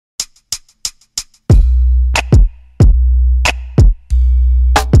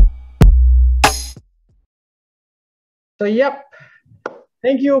Yep,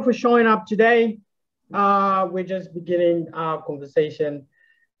 thank you for showing up today. We're just beginning our conversation.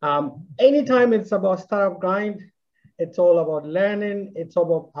 Anytime it's about startup grind, it's all about learning, it's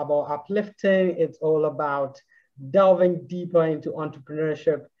all about uplifting, it's all about delving deeper into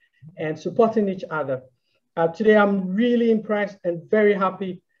entrepreneurship and supporting each other. Today, I'm really impressed and very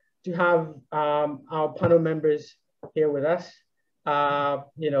happy to have our panel members here with us.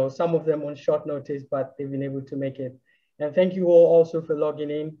 Some of them on short notice, but they've been able to make it. And thank you all also for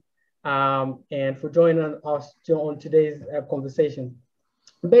logging in and for joining us on today's conversation.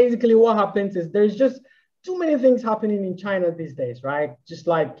 Basically, what happens is there's just too many things happening in China these days, right? Just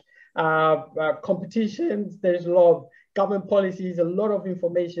like competitions, there's a lot of government policies, a lot of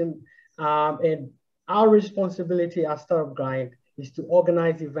information, and our responsibility as Startup Grind is to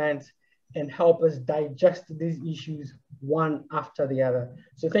organize events and help us digest these issues one after the other.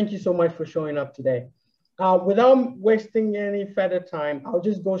 So thank you so much for showing up today. Without wasting any further time, I'll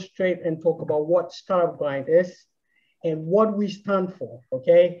just go straight and talk about what Startup Grind is and what we stand for,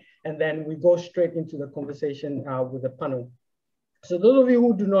 okay? And then we go straight into the conversation with the panel. So those of you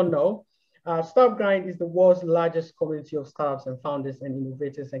who do not know, Startup Grind is the world's largest community of startups and founders and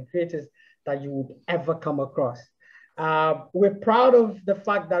innovators and creators that you would ever come across. We're proud of the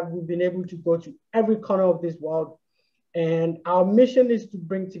fact that we've been able to go to every corner of this world. And our mission is to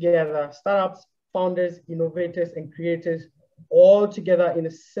bring together startups, founders, innovators, and creators all together in a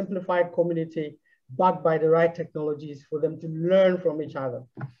simplified community backed by the right technologies for them to learn from each other.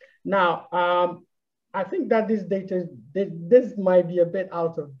 Now, I think that this might be a bit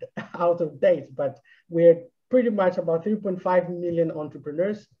out of date, but we're pretty much about 3.5 million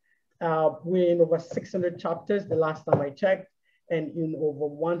entrepreneurs. We're in over 600 chapters the last time I checked, and in over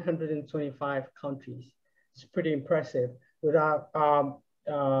 125 countries. It's pretty impressive with our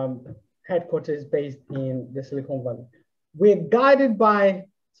headquarters based in the Silicon Valley. We're guided by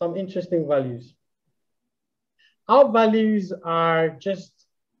some interesting values. Our values are just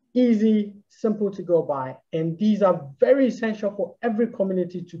easy, simple to go by, and these are very essential for every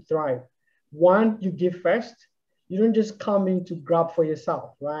community to thrive. One, you give first. You don't just come in to grab for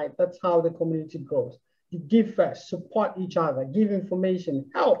yourself, right? That's how the community grows. You give first, support each other, give information,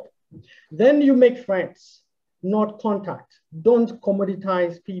 help. Then you make friends, not contact. Don't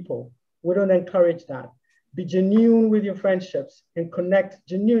commoditize people. We don't encourage that. Be genuine with your friendships and connect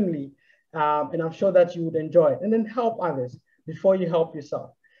genuinely. And I'm sure that you would enjoy it. And then help others before you help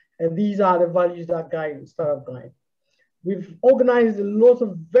yourself. And these are the values that guide Startup Grind. We've organized a lot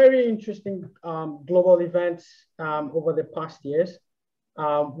of very interesting global events over the past years,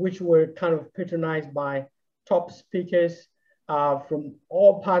 which were kind of patronized by top speakers from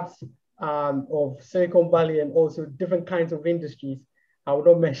all parts of Silicon Valley and also different kinds of industries. I will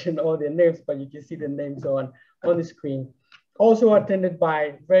not mention all their names, but you can see the names on the screen. Also attended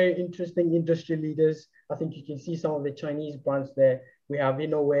by very interesting industry leaders. I think you can see some of the Chinese brands there. We have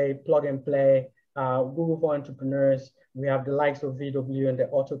Innoway, Plug and Play, Google for Entrepreneurs. We have the likes of VW and the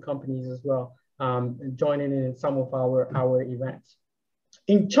auto companies as well, joining in some of our events.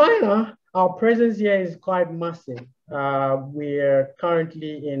 In China, our presence here is quite massive. We're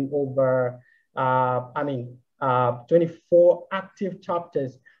currently in over, 24 active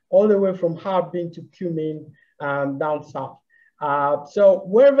chapters, all the way from Harbin to Kunming down south. So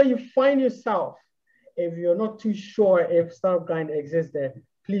wherever you find yourself, if you're not too sure if Startup Grind exists there,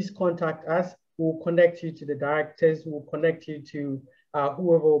 please contact us. We'll connect you to the directors. We'll connect you to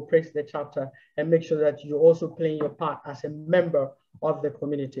whoever will praise the chapter and make sure that you're also playing your part as a member of the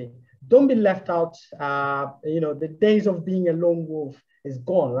community. Don't be left out. The days of being a lone wolf is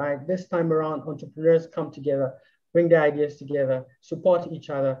gone, right? This time around, entrepreneurs come together, bring their ideas together, support each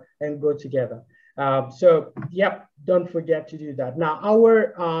other, and grow together. Don't forget to do that. Now,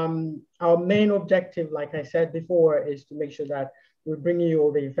 our main objective, like I said before, is to make sure that we're bringing you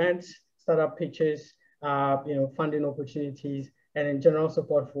all the events, startup pitches, funding opportunities, and in general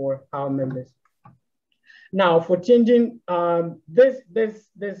support for our members. Now, for changing this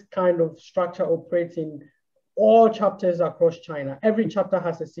kind of structure operates in all chapters across China. Every chapter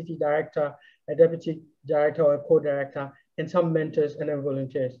has a city director, a deputy director, or a co-director, and some mentors and then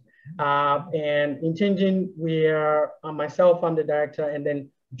volunteers. And in changing, myself, I'm the director, and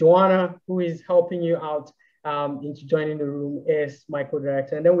then Joanna, who is helping you out into joining the room, is my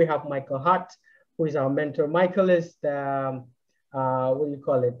co-director. And then we have Michael Hart, who is our mentor. Michael is the,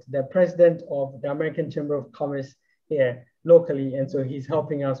 the president of the American Chamber of Commerce here locally. And so he's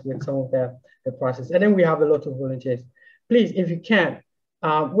helping us with some of the process. And then we have a lot of volunteers. Please, if you can,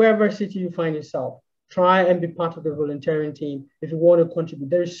 wherever city you find yourself, try and be part of the volunteering team if you want to contribute.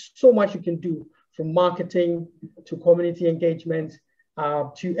 There is so much you can do from marketing to community engagement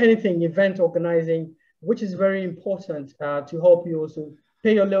to anything, event organizing, which is very important to help you also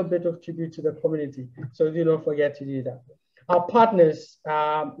pay a little bit of tribute to the community. So do not forget to do that. Our partners,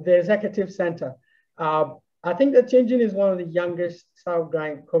 the Executive Center. I think that Tianjin is one of the youngest Startup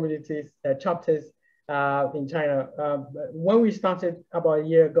Grind communities, chapters in China. When we started about a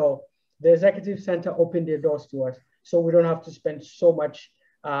year ago, the Executive Center opened their doors to us. So we don't have to spend so much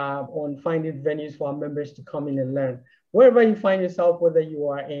on finding venues for our members to come in and learn. Wherever you find yourself, whether you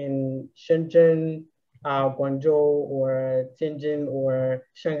are in Shenzhen, Guangzhou, or Tianjin, or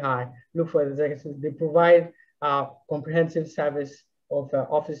Shanghai, look for the executives. They provide comprehensive service of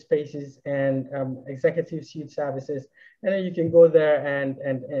office spaces and executive suite services. And then you can go there and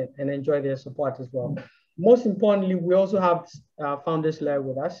enjoy their support as well. Most importantly, we also have Founders Lair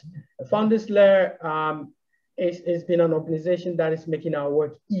with us. Founders Lair has been an organization that is making our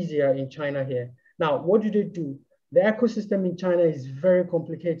work easier in China here. Now, what do they do? The ecosystem in China is very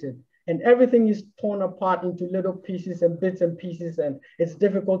complicated, and everything is torn apart into little pieces and bits and pieces, and it's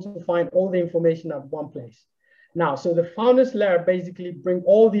difficult to find all the information at one place. Now, so the Founders Lair basically bring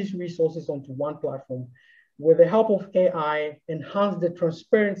all these resources onto one platform. With the help of AI, enhance the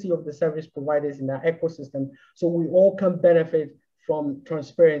transparency of the service providers in our ecosystem so we all can benefit from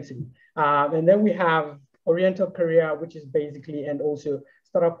transparency. And then we have Oriental Career, which is basically, and also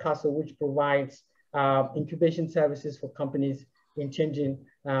Startup Castle, which provides incubation services for companies in Tianjin,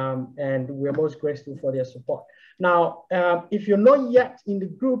 and we're most grateful for their support. Now, if you're not yet in the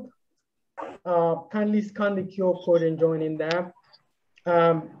group, kindly scan the QR code and join in there.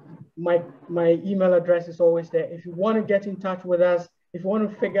 My email address is always there. If you want to get in touch with us, if you want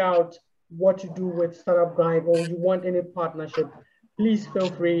to figure out what to do with Startup Grind, or you want any partnership, please feel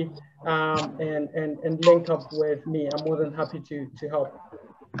free and link up with me. I'm more than happy to help.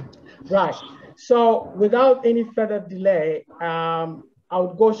 Right. So without any further delay, I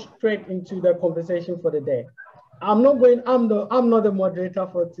would go straight into the conversation for the day. I'm not the moderator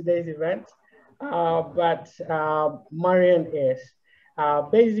for today's event, but Marian is.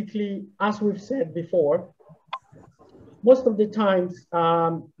 Basically, as we've said before, most of the times,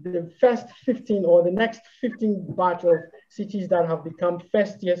 the first 15 or the next 15 batch of cities that have become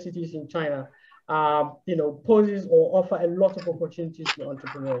first-tier cities in China, poses or offer a lot of opportunities to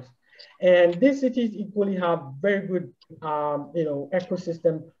entrepreneurs. And these cities equally have very good,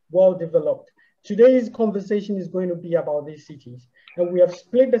 ecosystem, well developed. Today's conversation is going to be about these cities. And we have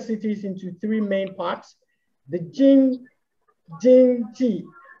split the cities into three main parts. The Jingji,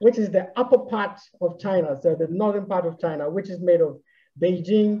 which is the upper part of China, so the northern part of China, which is made of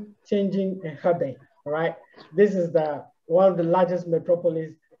Beijing, Tianjin, and Hebei, all right? This is one of the largest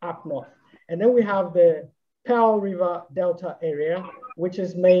metropolis up north. And then we have the Pearl River Delta area, which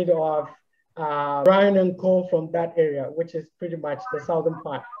is made of brine and coal from that area, which is pretty much the southern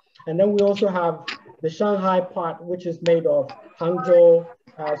part. And then we also have the Shanghai part, which is made of Hangzhou,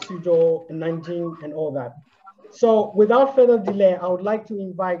 Suzhou, and Nanjing, and all that. So without further delay, I would like to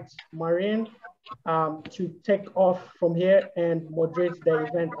invite Marian to take off from here and moderate the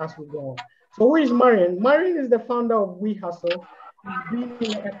event as we go on. So who is Marian? Marian is the founder of We Hustle. He's been in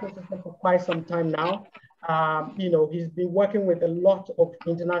the ecosystem for quite some time now. He's been working with a lot of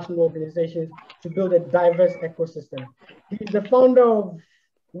international organizations to build a diverse ecosystem. He's the founder of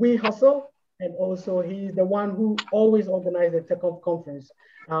We Hustle, and also he's the one who always organized the TechOff conference,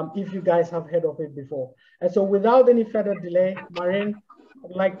 if you guys have heard of it before. And so without any further delay, Marian,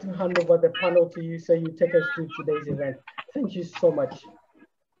 I'd like to hand over the panel to you so you take us through today's event. Thank you so much.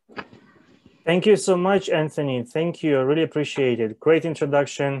 Thank you so much, Anthony. Thank you. I really appreciate it. Great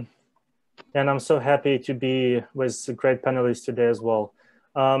introduction. And I'm so happy to be with great panelists today as well.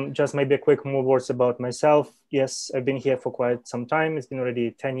 Just maybe a quick more words about myself. Yes, I've been here for quite some time. It's been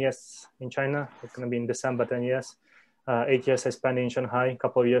already 10 years in China. It's going to be in December, 10 years. 8 years I spent in Shanghai. A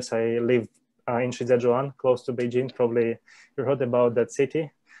couple of years I lived in Shijiazhuang, close to Beijing. Probably you heard about that city.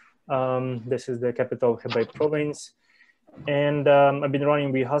 This is the capital of Hebei province. And I've been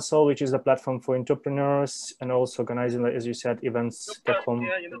running We Hustle, which is a platform for entrepreneurs and also organizing, as you said, events TechHome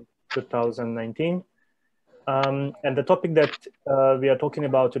 2019. And the topic that we are talking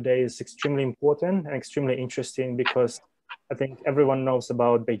about today is extremely important and extremely interesting because I think everyone knows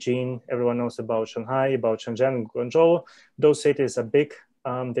about Beijing, everyone knows about Shanghai, about Shenzhen, Guangzhou. Those cities are big.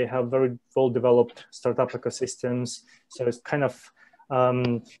 They have very well-developed startup ecosystems. So it's kind of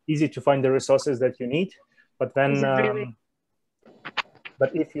easy to find the resources that you need. But then,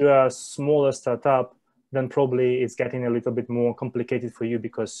 but if you are a smaller startup, then probably it's getting a little bit more complicated for you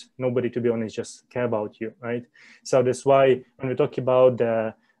because nobody, to be honest, just care about you, right? So that's why when we talk about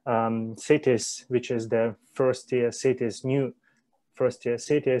the cities, which is the first-tier cities, new first-tier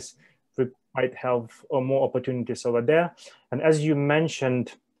cities, we might have more opportunities over there. And as you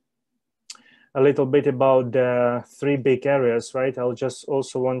mentioned a little bit about the three big areas, right? I'll just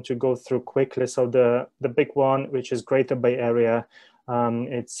also want to go through quickly. So the big one, which is Greater Bay Area,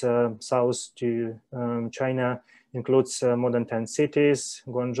 it's south to China, includes more than 10 cities,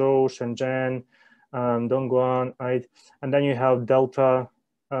 Guangzhou, Shenzhen, Dongguan, right? And then you have Delta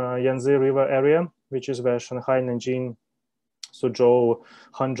Yangtze River area, which is where Shanghai, Nanjing, Suzhou,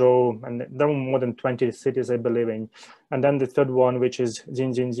 Hangzhou, and there are more than 20 cities, I believe in. And then the third one, which is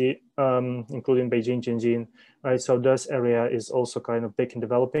Jinji, including Beijing, Tianjin, right? So this area is also kind of big and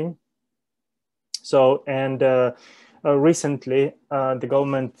developing. So, and recently, the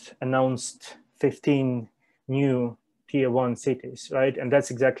government announced 15 new tier 1 cities, right? And that's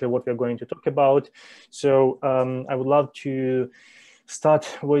exactly what we're going to talk about. So I would love to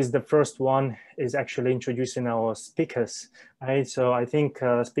start with the first one, is actually introducing our speakers, right? So I think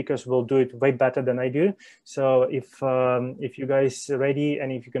speakers will do it way better than I do. So if you guys are ready,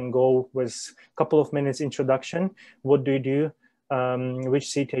 and if you can go with a couple of minutes introduction, what do you do? Which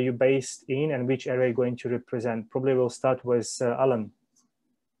city are you based in, and which area are you going to represent? Probably we'll start with Alan.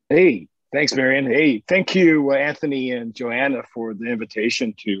 Hey, thanks, Marian. Hey, thank you, Anthony and Joanna, for the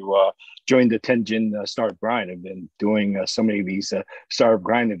invitation to join the Tianjin Startup Grind. I've been doing so many of these Startup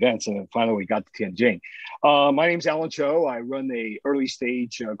Grind events, and then finally we got to Tianjin. My name's Alan Cho. I run a early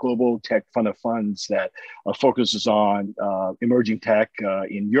stage global tech fund of funds that focuses on emerging tech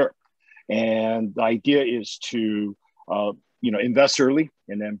in Europe. And the idea is to invest early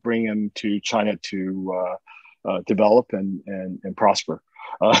and then bring them to China to develop and prosper.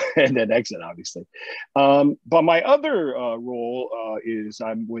 And then exit, obviously. But my other role is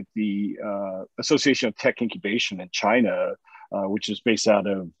I'm with the Association of Tech Incubation in China, which is based out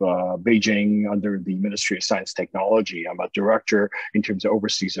of Beijing under the Ministry of Science and Technology. I'm a director in terms of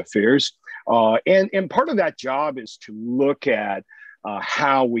overseas affairs. And part of that job is to look at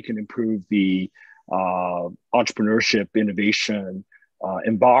how we can improve the entrepreneurship, innovation,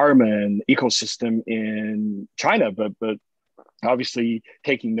 environment, ecosystem in China, but obviously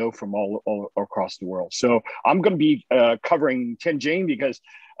taking note from all across the world. So I'm going to be covering Tianjin because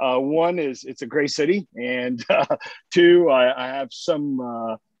one is it's a great city, and two, I have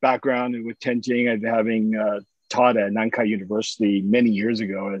some background with Tianjin, having taught at Nankai University many years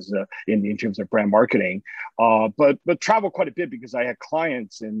ago as in terms of brand marketing, but traveled quite a bit because I had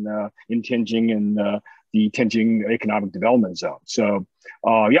clients in Tianjin and the Tianjin Economic Development Zone. So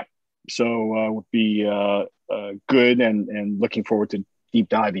would be good and looking forward to deep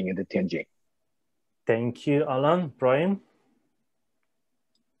diving into Tianjin. Thank you, Alan. Brian?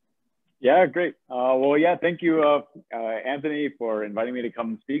 Yeah, great. Thank you, Anthony, for inviting me to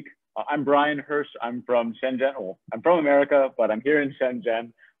come speak. I'm Brian Hirsch. I'm from Shenzhen. Well, I'm from America, but I'm here in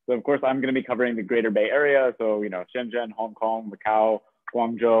Shenzhen. So of course, I'm going to be covering the Greater Bay Area. So, Shenzhen, Hong Kong, Macau,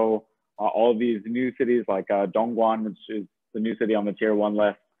 Guangzhou, all of these new cities like Dongguan, which is the new city on the tier 1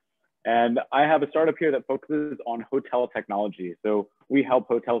 list. And I have a startup here that focuses on hotel technology. So we help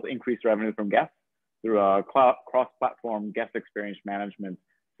hotels increase revenue from guests through a cross-platform guest experience management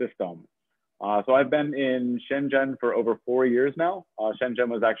system. So I've been in Shenzhen for over 4 years now. Shenzhen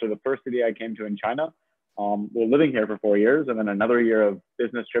was actually the first city I came to in China. Living here for 4 years, and then another year of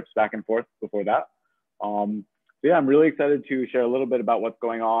business trips back and forth before that. I'm really excited to share a little bit about what's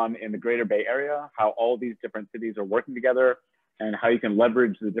going on in the Greater Bay Area, how all these different cities are working together, and how you can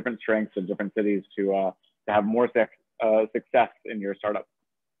leverage the different strengths of different cities to have more success in your startup.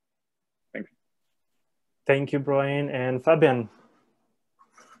 Thanks. Thank you, Brian. And Fabian.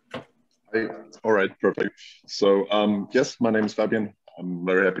 Hi. All right, perfect. So yes, my name is Fabian. I'm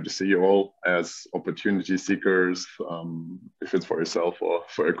very happy to see you all as opportunity seekers, if it's for yourself or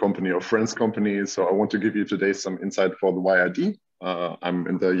for a company or friends company. So I want to give you today some insight for the YRD. I'm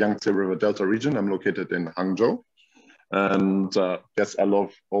in the Yangtze River Delta region. I'm located in Hangzhou. And yes, I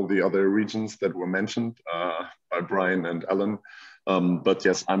love all the other regions that were mentioned by Brian and Alan. But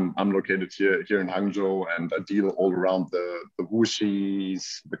yes, I'm located here in Hangzhou, and I deal all around the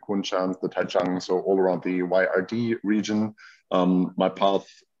Wuxis, the Kunshans, the Taichung, so all around the YRD region. My path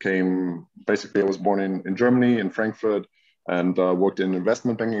came, basically I was born in Germany, in Frankfurt, and worked in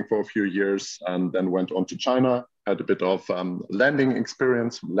investment banking for a few years, and then went on to China, had a bit of lending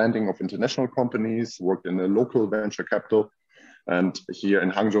experience, lending of international companies, worked in a local venture capital. And here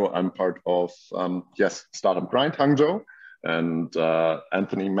in Hangzhou, I'm part of, Startup Grind Hangzhou. And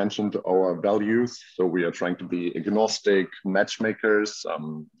Anthony mentioned our values. So we are trying to be agnostic matchmakers.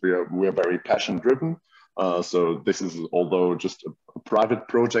 We are very passion driven. So this is, although just a private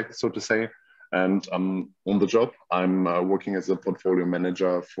project, so to say. And on the job, I'm working as a portfolio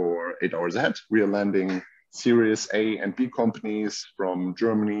manager for 8 Hours Ahead. We are landing Series A and B companies from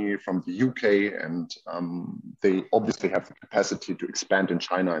Germany, from the UK, and they obviously have the capacity to expand in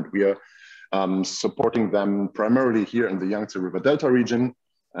China. And we are supporting them primarily here in the Yangtze River Delta region.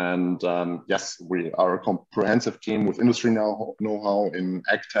 And yes, we are a comprehensive team with industry know-how in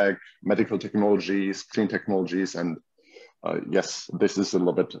ag-tech, medical technologies, clean technologies, and yes, this is a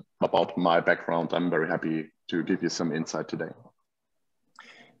little bit about my background. I'm very happy to give you some insight today.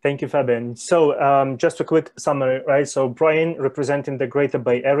 Thank you, Fabian. So just a quick summary, right? So Brian representing the Greater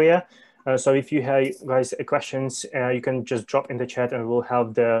Bay Area. So if you have guys questions, you can just drop in the chat and we'll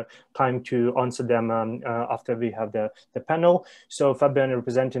have the time to answer them after we have the panel. So Fabian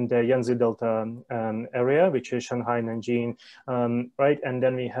representing the Yangtze Delta area, which is Shanghai and Beijing, right? And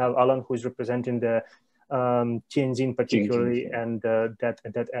then we have Alan, who is representing the Tianjin particularly, and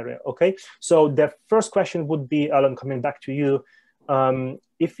that area. Okay, so the first question would be, Alan, coming back to you.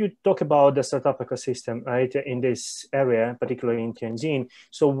 If you talk about the startup ecosystem, right, in this area, particularly in Tianjin,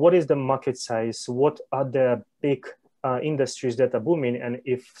 so what is the market size? What are the big industries that are booming? And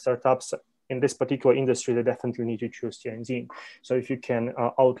if startups in this particular industry, they definitely need to choose Tianjin. So if you can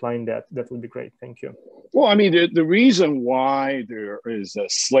outline that, that would be great. Thank you. Well, I mean, the reason why there is a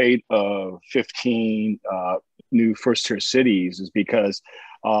slate of 15 new first-tier cities is because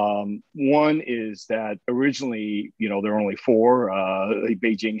one is that originally, you know, there are only 4,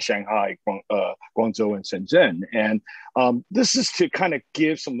 Beijing, Shanghai, Guangzhou, and Shenzhen. And this is to kind of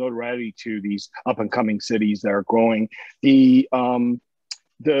give some notoriety to these up-and-coming cities that are growing. The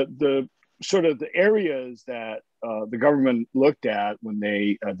sort of the areas that the government looked at when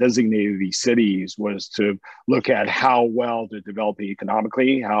they designated these cities was to look at how well they're developing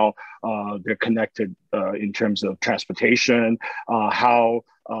economically, how they're connected in terms of transportation, how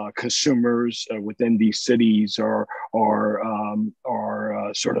consumers within these cities are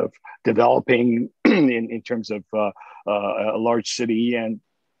sort of developing in terms of a large city, and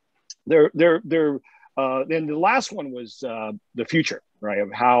then the last one was the future, right?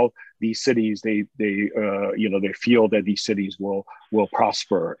 Of how these cities, they feel that these cities will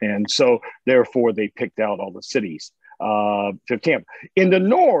prosper, and so therefore they picked out all the cities to camp. In the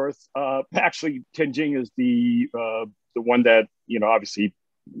north, actually, Tianjin is the one that obviously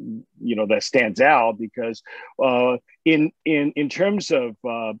that stands out because in terms of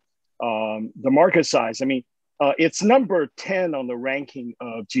the market size, I mean, it's number 10 on the ranking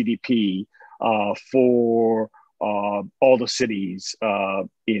of GDP for all the cities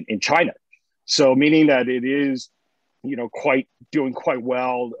in China. So meaning that it is, doing quite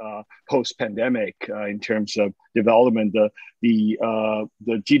well post-pandemic in terms of development. The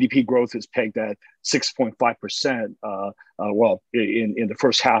GDP growth is pegged at 6.5%. Well, in the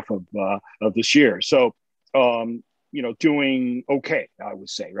first half of this year. So doing okay, I would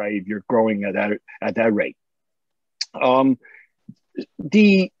say, right? If you're growing at that rate.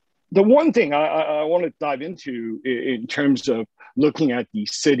 The one thing I want to dive into in terms of looking at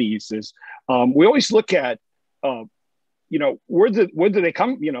these cities is we always look at where do they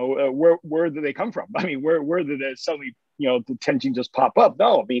come? Where do they come from? I mean, where did it suddenly the Tianjin just pop up?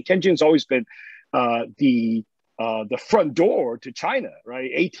 No, I mean Tianjin's always been the front door to China, right?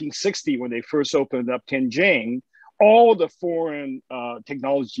 1860 when they first opened up Tianjin, all the foreign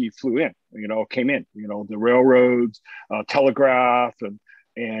technology flew in, came in, the railroads, telegraph,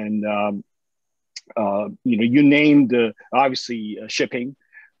 and you named obviously shipping,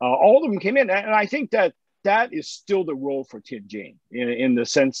 all of them came in, and I think that is still the role for Tianjin in the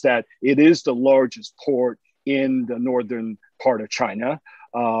sense that it is the largest port in the northern part of China.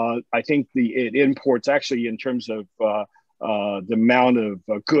 I think it imports actually in terms of the amount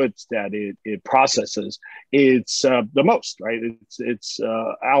of goods that it processes, it's the most, right? It's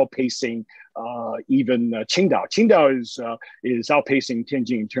outpacing even Qingdao. Qingdao is outpacing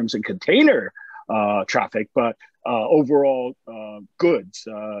Tianjin in terms of container traffic, but overall goods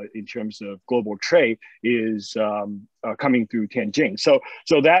in terms of global trade is coming through Tianjin. So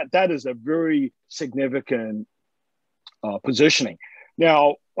that is a very significant positioning.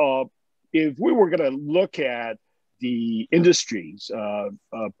 Now, if we were going to look at the industries,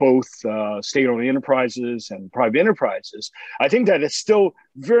 both state-owned enterprises and private enterprises, I think that it's still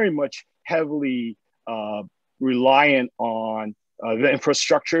very much heavily reliant on the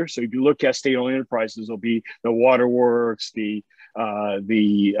infrastructure. So if you look at state-owned enterprises, it'll be the waterworks, the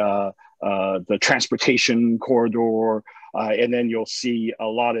transportation corridor, and then you'll see a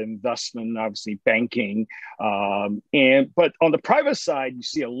lot of investment, obviously banking, but on the private side, you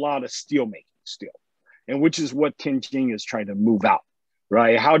see a lot of steel making still, and which is what Tianjin is trying to move out.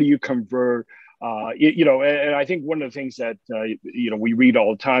 right? How do you convert? And I think one of the things that we read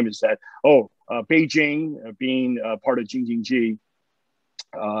all the time is that Beijing being part of Jing-Jin-Ji,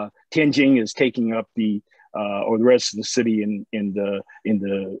 Tianjin is taking up or the rest of the city in the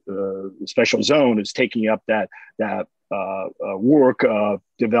special zone is taking up that work of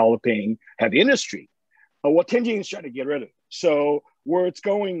developing heavy industry. What Tianjin is trying to get rid of. So where it's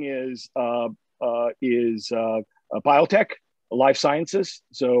going is biotech, life sciences.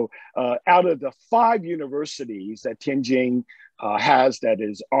 So out of the 5 universities that Tianjin has that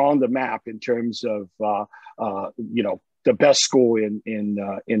is on the map in terms of the best school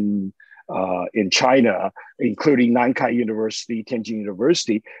in China, including Nankai University, Tianjin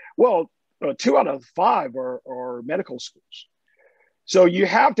University. Well, 2 out of 5 are medical schools. So you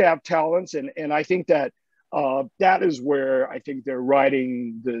have to have talents, and I think that that is where I think they're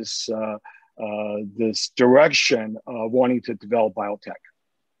riding this direction of wanting to develop biotech.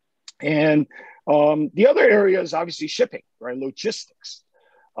 And the other area is obviously shipping, right? Logistics,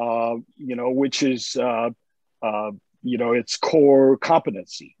 which is its core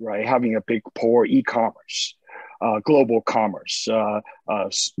competency, right? Having a big pour e-commerce, global commerce,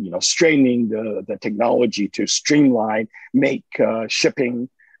 straining the technology to streamline, make shipping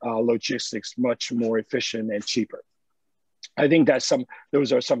logistics much more efficient and cheaper. I think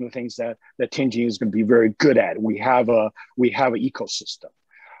those are some of the things that Tianjin is going to be very good at. We have an ecosystem.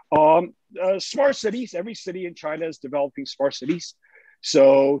 Smart cities. Every city in China is developing smart cities.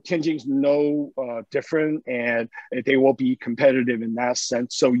 So Tianjin's no different, and they will be competitive in that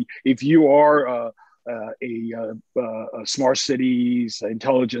sense. So if you are a smart cities,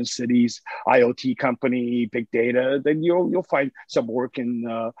 intelligent cities, IoT company, big data, then you'll find some work in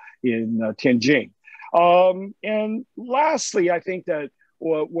Tianjin. And lastly, I think that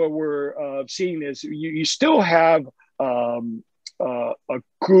what we're seeing is you still have a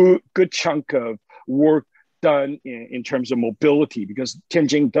good chunk of work done in terms of mobility, because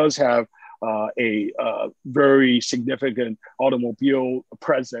Tianjin does have a very significant automobile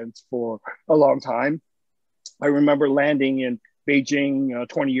presence for a long time. I remember landing in Beijing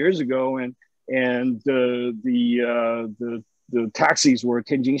 20 years ago, and the taxis were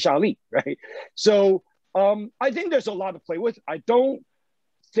Tianjin Shali, right? So I think there's a lot to play with. I don't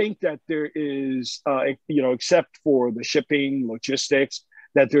think that there is, except for the shipping, logistics,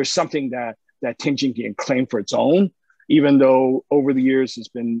 that there's something that Tianjin can claim for its own, even though over the years it's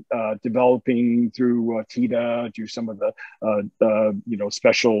been developing through TIDA, through some of the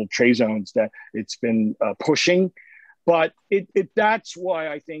special trade zones that it's been pushing. But that's why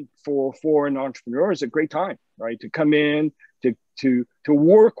I think for foreign entrepreneurs, it's a great time, right? To come in, to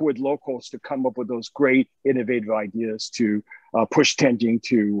work with locals to come up with those great innovative ideas to push Tianjin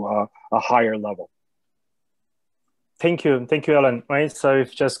to a higher level. Thank you, Alan. Right, so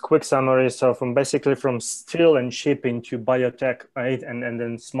just quick summary. So from steel and shipping to biotech, right, and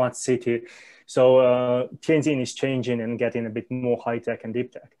then smart city. So Tianjin is changing and getting a bit more high tech and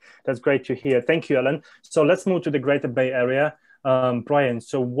deep tech. That's great to hear. Thank you, Alan. So let's move to the Greater Bay Area. Brian,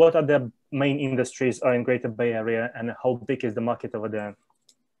 so what are the main industries in Greater Bay Area, and how big is the market over there?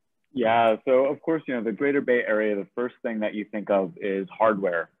 Yeah, so of course, the Greater Bay Area, the first thing that you think of is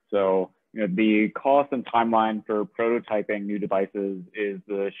hardware. So the cost and timeline for prototyping new devices is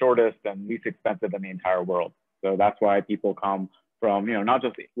the shortest and least expensive in the entire world. So that's why people come from, not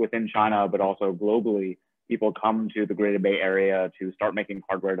just within China, but also globally, people come to the Greater Bay Area to start making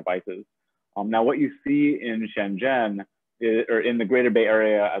hardware devices. Now, what you see in Shenzhen, or in the Greater Bay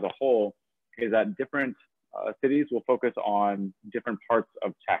Area as a whole, is that different cities will focus on different parts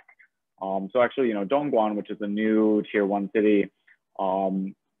of tech. So actually, Dongguan, which is a new tier 1 city,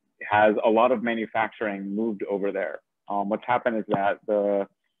 has a lot of manufacturing moved over there. What's happened is that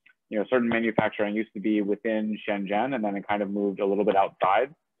certain manufacturing used to be within Shenzhen, and then it kind of moved a little bit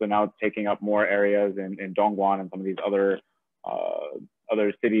outside. So now it's taking up more areas in Dongguan and some of these other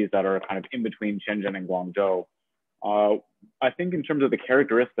cities that are kind of in between Shenzhen and Guangzhou. I think in terms of the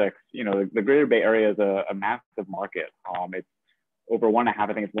characteristics, the Greater Bay Area is a massive market. It's over 1.5,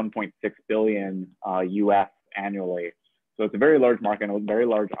 I think it's 1.6 billion US annually. So it's a very large market and a very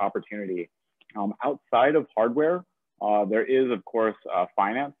large opportunity. Outside of hardware, there is, of course,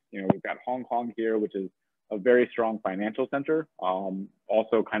 finance. We've got Hong Kong here, which is a very strong financial center.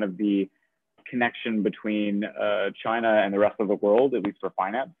 Also kind of the connection between China and the rest of the world, at least for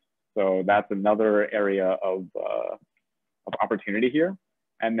finance. So that's another area of opportunity here.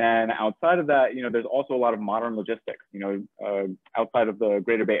 And then outside of that, there's also a lot of modern logistics. Outside of the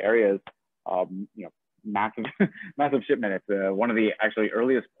Greater Bay Areas, massive shipment. It's one of the actually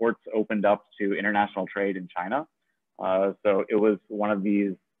earliest ports opened up to international trade in China. So it was one of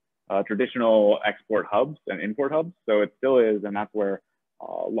these traditional export hubs and import hubs. So it still is, and that's where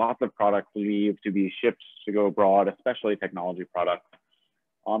lots of products leave to be shipped to go abroad, especially technology products.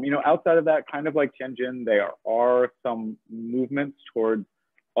 Outside of that, kind of like Tianjin, there are some movements towards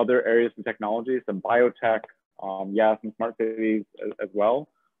other areas of technology, some biotech, some smart cities as well.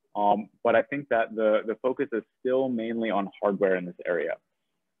 But I think that the focus is still mainly on hardware in this area.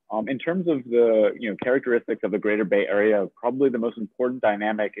 In terms of the characteristics of the Greater Bay Area, probably the most important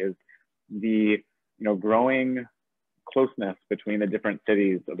dynamic is the growing closeness between the different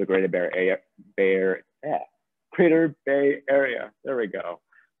cities of the Greater Bay Area. There we go.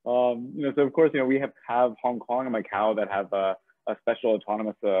 So of course, we have Hong Kong and Macau that have a special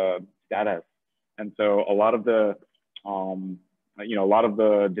autonomous status, and so a lot of the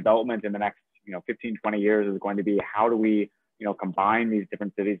development in the next 15, 20 years is going to be how do we combine these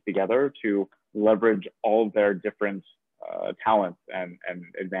different cities together to leverage all of their different talents and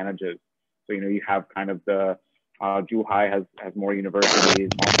advantages. So you have kind of the Zhuhai has more universities,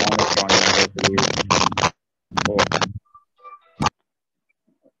 Hong Kong has strong universities.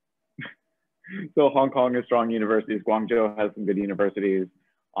 So Hong Kong has strong universities, Guangzhou has some good universities,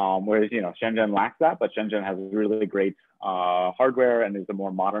 whereas Shenzhen lacks that, but Shenzhen has really great hardware and is a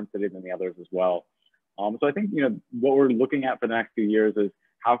more modern city than the others as well. So I think what we're looking at for the next few years is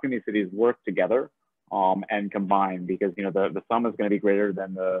how can these cities work together and combine, because the sum is going to be greater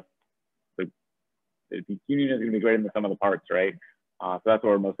than the union is going to be greater than the sum of the parts, right? So that's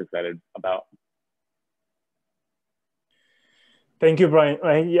what we're most excited about. Thank you, Brian.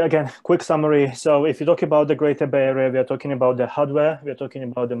 Again, quick summary. So if you talk about the Greater Bay Area, we are talking about the hardware, we're talking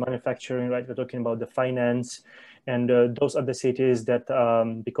about the manufacturing, right? We're talking about the finance. And those are the cities that,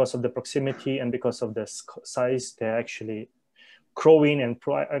 because of the proximity and because of the size, they're actually growing. And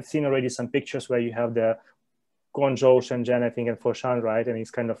I've seen already some pictures where you have the Guangzhou, Shenzhen, I think, and Foshan, right? And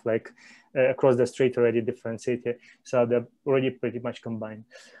it's kind of like across the street already different city. So they're already pretty much combined.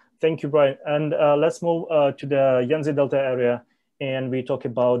 Thank you, Brian. And let's move to the Yangtze Delta area. And we talk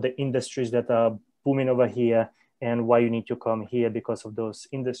about the industries that are booming over here and why you need to come here because of those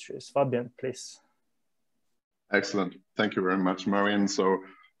industries. Fabian, please. Excellent. Thank you very much, Marian. So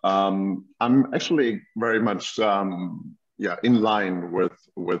I'm actually very much in line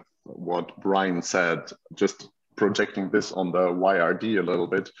with what Brian said, just projecting this on the YRD a little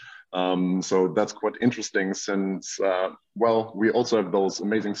bit. So that's quite interesting since, we also have those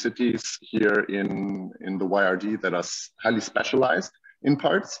amazing cities here in the YRD that are highly specialized in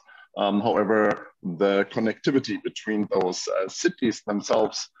parts. However, the connectivity between those cities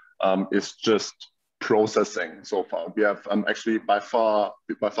themselves is just processing so far. We have actually by far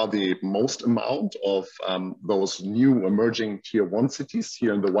the most amount of those new emerging tier 1 cities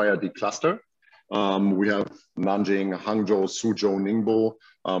here in the YRD cluster. We have Nanjing, Hangzhou, Suzhou, Ningbo,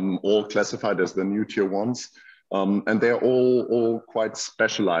 all classified as the new tier 1s. And they're all quite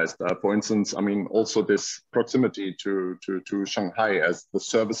specialized. For instance, also this proximity to Shanghai as the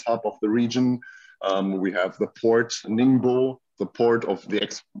service hub of the region. We have the port, Ningbo, the port of the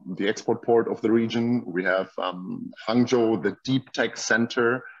export port of the region. We have Hangzhou, the deep tech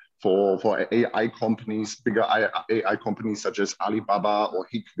center for AI companies, bigger AI companies such as Alibaba or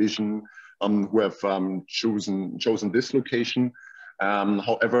Hikvision, who have chosen this location.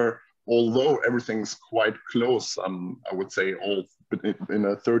 However, although everything's quite close, I would say all in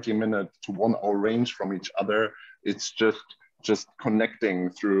a 30-minute to 1 hour range from each other, it's just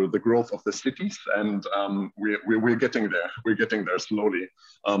connecting through the growth of the cities, and we're getting there. We're getting there slowly.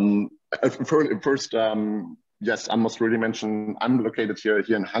 First, yes, I must really mention I'm located here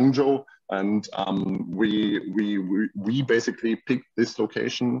in Hangzhou, and we basically picked this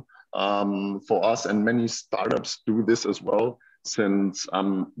location for us, and many startups do this as well, since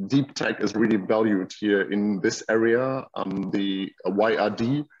deep tech is really valued here in this area. The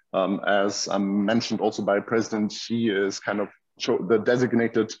YRD, as mentioned also by President Xi, is kind of the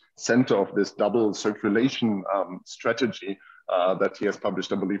designated center of this double circulation strategy that he has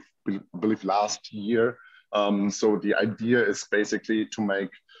published, I believe last year. So the idea is basically to make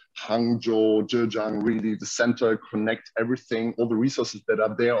Hangzhou, Zhejiang really the center, connect everything, all the resources that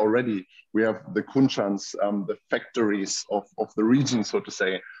are there already. We have the Kunshans, the factories of the region, so to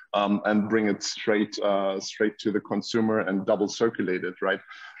say, and bring it straight to the consumer and double circulate it, right?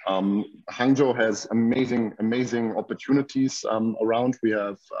 Hangzhou has amazing opportunities around. We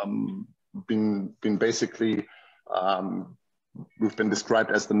have been basically, we've been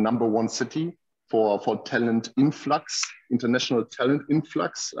described as the #1 city for talent influx, international talent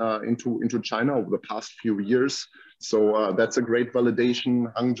influx into China over the past few years. So that's a great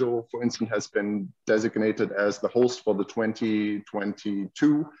validation. Hangzhou, for instance, has been designated as the host for the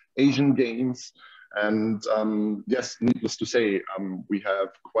 2022 Asian Games. And yes, needless to say, we have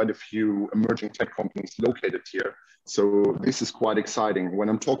quite a few emerging tech companies located here. So this is quite exciting. When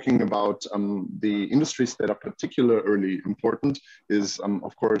I'm talking about the industries that are particularly important is,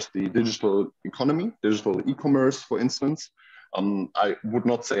 of course, the digital economy, digital e-commerce, for instance. I would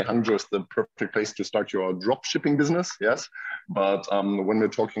not say Hangzhou is the perfect place to start your drop shipping business, yes. But when we're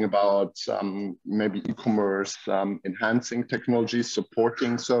talking about maybe e-commerce, enhancing technologies,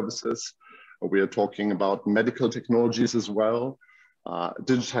 supporting services, we are talking about medical technologies as well.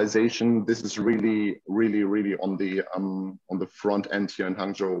 Digitization, this is really, really, really on the front end here in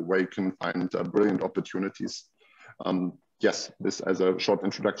Hangzhou, where you can find brilliant opportunities. Yes, this as a short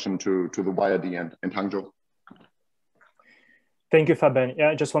introduction to the YRD and Hangzhou. Thank you, Fabian.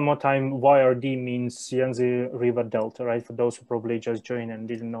 Yeah, just one more time, YRD means Yangtze River Delta, right? For those who probably just joined and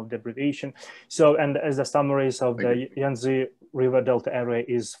didn't know the abbreviation. So, and as the summaries of the Yangtze River Delta area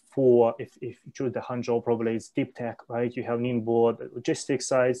is for, if you choose the Hangzhou, probably it's deep tech, right? You have Ningbo, the logistics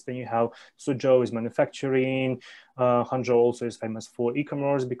sites, then you have Suzhou is manufacturing. Hangzhou also is famous for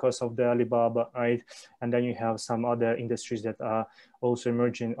e-commerce because of the Alibaba, right? And then you have some other industries that are also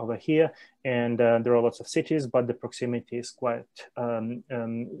emerging over here. And there are lots of cities, but the proximity is quite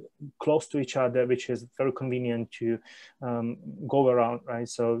close to each other, which is very convenient to go around, right?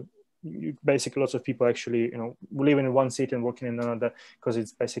 So basically lots of people actually, living in one city and working in another, because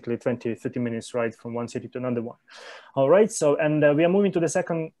it's basically 20, 30 minutes ride from one city to another one. All right, so, and we are moving to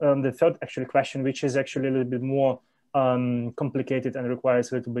the third actually question, which is actually a little bit more complicated and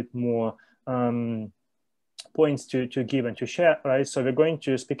requires a little bit more points to give and to share, right? So we're going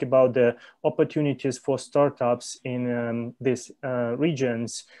to speak about the opportunities for startups in these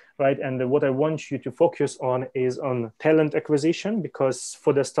regions, right? And what I want you to focus on is on talent acquisition, because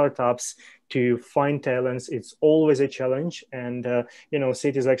for the startups to find talents, it's always a challenge. And,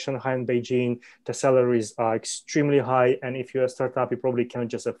 cities like Shanghai and Beijing, the salaries are extremely high. And if you're a startup, you probably can't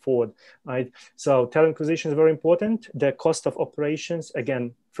just afford, right? So talent acquisition is very important. The cost of operations,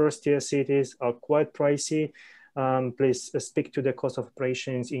 again, first-tier cities are quite pricey. Please speak to the cost of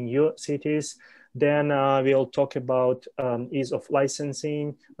operations in your cities. Then we'll talk about ease of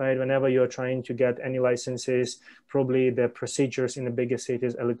licensing, right? Whenever you're trying to get any licenses, probably the procedures in the bigger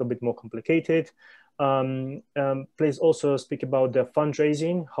cities are a little bit more complicated. Please also speak about the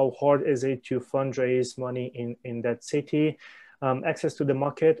fundraising. How hard is it to fundraise money in that city? Access to the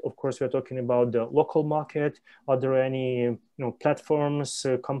market. Of course, we're talking about the local market. Are there any platforms,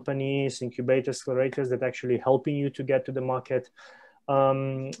 companies, incubators, accelerators that actually helping you to get to the market?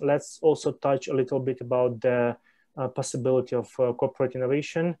 Let's also touch a little bit about the possibility of corporate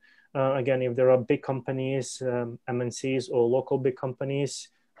innovation. Again, if there are big companies, MNCs or local big companies,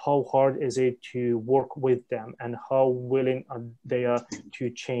 how hard is it to work with them and how willing are they to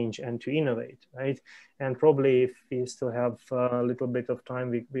change and to innovate, right? And probably if we still have a little bit of time,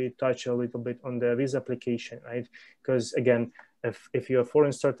 we touch a little bit on the visa application, right? Because again, if you're a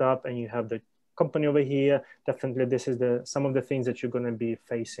foreign startup and you have the company over here, definitely this is some of the things that you're going to be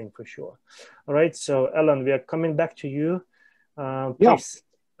facing for sure. All right, so Ellen, we are coming back to you. Please.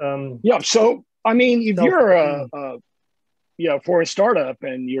 So I mean, if you're for a startup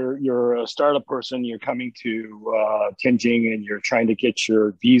and you're a startup person, you're coming to Tianjin and you're trying to get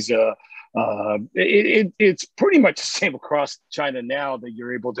your visa. It's pretty much the same across China now, that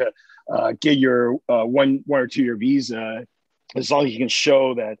you're able to get your one or 2 year visa, as long as you can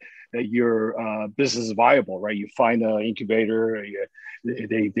show that your business is viable, right? You find an incubator,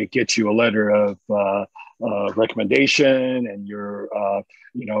 they get you a letter of recommendation, and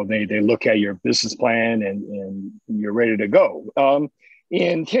they look at your business plan and you're ready to go.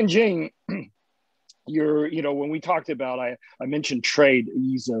 In Tianjin, when we talked about, I mentioned trade,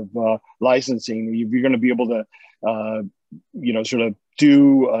 ease of licensing. You're going to be able to, sort of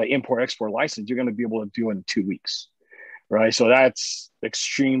do import-export license. You're going to be able to do it in 2 weeks, right? So that's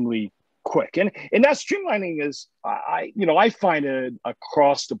extremely quick, and that streamlining is, I find it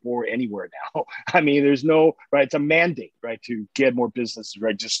across the board anywhere now. I mean, there's no, right, it's a mandate, right, to get more businesses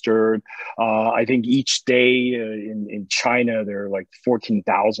registered. I think each day in China there are like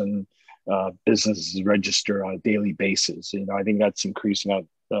 14,000 businesses registered on a daily basis. I think that's increasing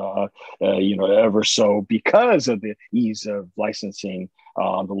ever so, because of the ease of licensing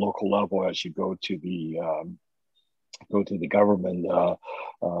on the local level as you go to the government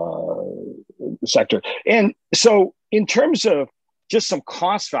sector. And so in terms of just some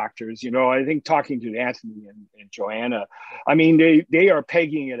cost factors, I think talking to Anthony and Joanna, I mean, they are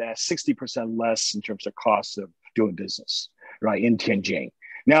pegging it at 60% less in terms of cost of doing business, right, in Tianjin.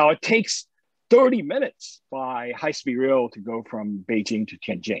 Now, it takes 30 minutes by high-speed rail to go from Beijing to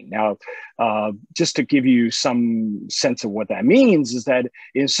Tianjin. Now, just to give you some sense of what that means is that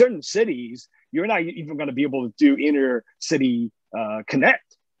in certain cities, you're not even going to be able to do inter-city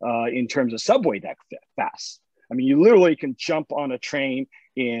connect in terms of subway that fast. I mean, you literally can jump on a train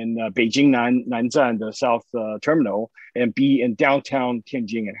in Beijing Nanzhan, the south terminal, and be in downtown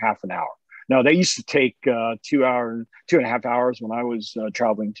Tianjin in half an hour. Now, they used to take 2.5 hours when I was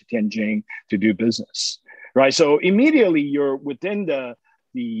traveling to Tianjin to do business, right? So immediately you're within the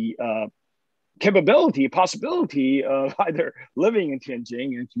possibility of either living in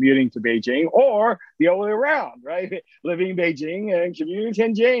Tianjin and commuting to Beijing, or the other way around, right? Living in Beijing and commuting to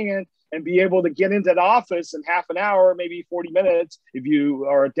Tianjin and be able to get into the office in half an hour, maybe 40 minutes, if you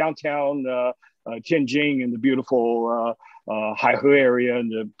are downtown Tianjin in the beautiful Haihe area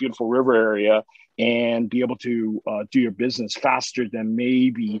and the beautiful river area, and be able to do your business faster than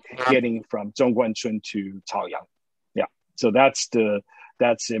maybe getting from Zhongguancun to Caoyang. Yeah, so that's the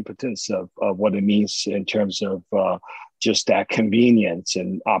impotence of what it means in terms of just that convenience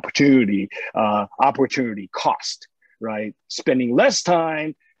and opportunity cost, right? Spending less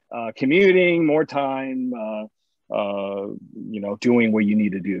time commuting, more time, doing what you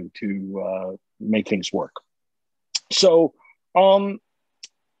need to do to make things work. So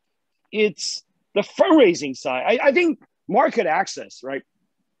it's the fundraising side. I think market access, right?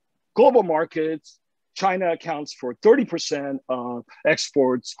 Global markets, China accounts for 30% of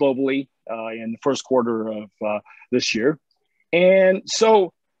exports globally in the first quarter of this year. And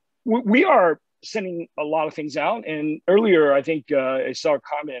so we are sending a lot of things out. And earlier, I think I saw a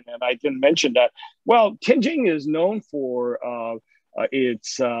comment, and I didn't mention that. Well, Tianjin is known for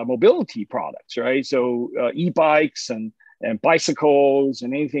its mobility products, right? So e-bikes and bicycles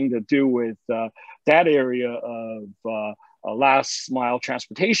and anything to do with that area of last mile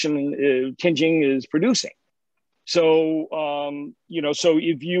transportation, Tianjin is producing. So, so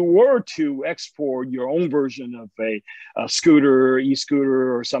if you were to export your own version of a scooter,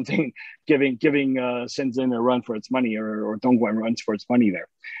 e-scooter or something, giving Shenzhen a run for its money, or Dongguan runs for its money there,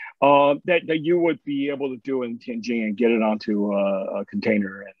 that you would be able to do in Tianjin and get it onto a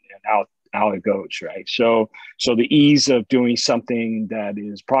container and out it goes, right? So the ease of doing something that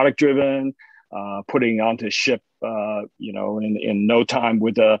is product driven, putting onto ship, in no time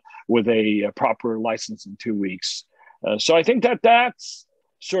with a proper license in 2 weeks. So I think that's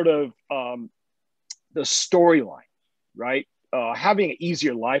sort of the storyline, right? Having an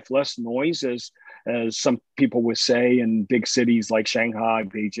easier life, less noise, as some people would say, in big cities like Shanghai,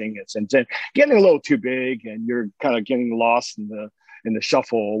 Beijing, and Shenzhen, getting a little too big, and you're kind of getting lost in the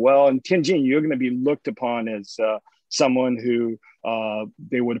shuffle. Well, in Tianjin, you're going to be looked upon as someone who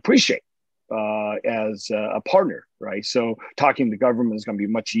they would appreciate as a partner, right? So talking to the government is going to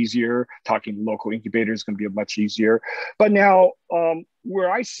be much easier. Talking to local incubators is going to be much easier. But now,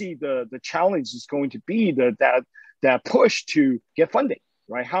 where I see the challenge is going to be that push to get funding,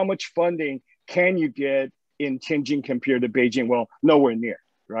 right? How much funding can you get in Tianjin compared to Beijing? Well, nowhere near,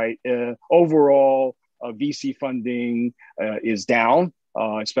 right? Overall, VC funding is down,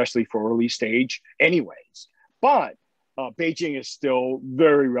 especially for early stage anyways. But Beijing is still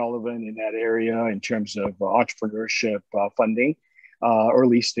very relevant in that area in terms of entrepreneurship funding,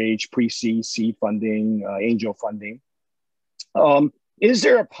 early stage pre-seed, seed funding, angel funding. Is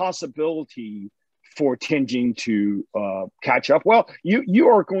there a possibility for Tianjin to catch up? Well, you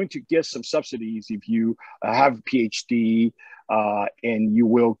are going to get some subsidies if you have a PhD, and you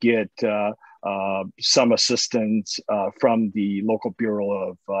will get some assistance from the local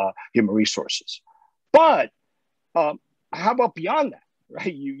Bureau of Human Resources. But how about beyond that,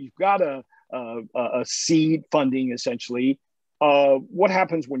 right? You've got a seed funding, essentially. What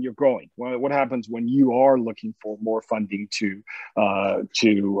happens when you're growing? What happens when you are looking for more funding to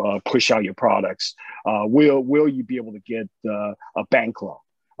push out your products? Will you be able to get a bank loan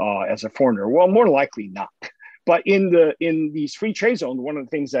as a foreigner? Well, more likely not. But in these free trade zones, one of the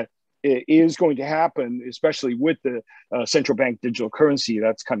things that is going to happen, especially with the central bank digital currency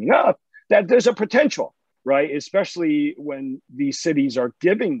that's coming up, that there's a potential, right? Especially when these cities are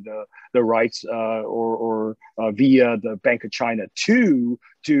giving the rights or via the Bank of China to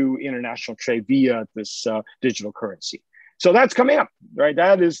international trade via this digital currency. So that's coming up, right?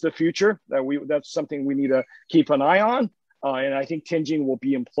 That is the future. That's something we need to keep an eye on. And I think Tianjin will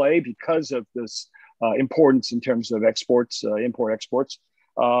be in play because of this importance in terms of exports, import-exports.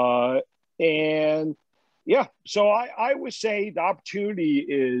 And yeah, so I would say the opportunity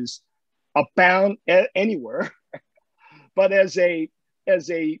is abound anywhere, but as a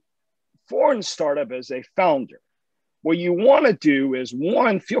foreign startup as a founder, what you want to do is,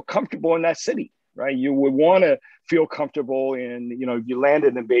 one, feel comfortable in that city, right? You would want to feel comfortable in, you know, if you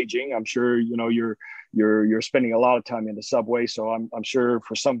landed in Beijing, I'm sure, you know, you're spending a lot of time in the subway. So I'm sure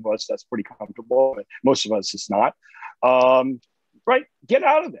for some of us, that's pretty comfortable. But most of us, it's not. Right? Get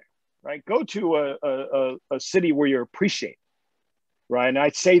out of there, right? Go to a city where you're appreciated, right? And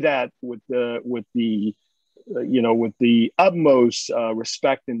I'd say that with the utmost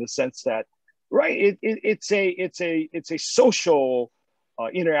respect, in the sense that, right, it's a social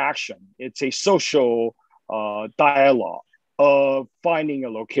interaction. It's a social dialogue of finding a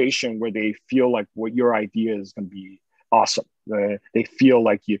location where they feel like what your idea is going to be awesome. They feel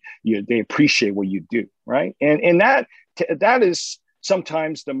like they appreciate what you do, right? And that is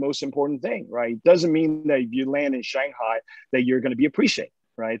sometimes the most important thing, right? It doesn't mean that if you land in Shanghai that you're going to be appreciated,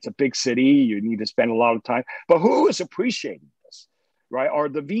 right? It's a big city. You need to spend a lot of time. But who is appreciating this, right? Are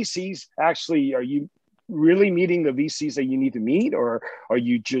the VCs actually, are you really meeting the VCs that you need to meet? Or are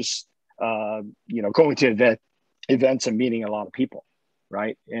you just, going to events and meeting a lot of people,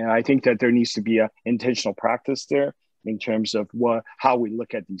 right? And I think that there needs to be an intentional practice there in terms of how we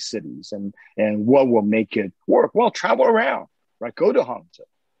look at these cities and what will make it work. Well, travel around, right? Go to Hangzhou,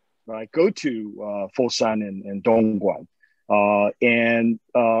 right? Go to Foshan and Dongguan. And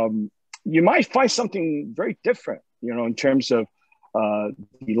you might find something very different, in terms of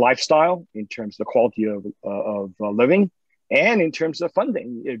the lifestyle, in terms of the quality of living, and in terms of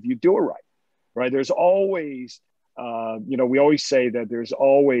funding, if you do it right? There's always, we always say that there's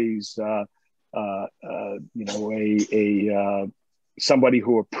always, somebody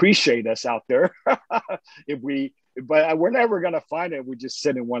who appreciate us out there. But we're never going to find it. We just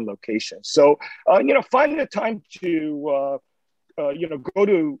sit in one location. So, find the time to, go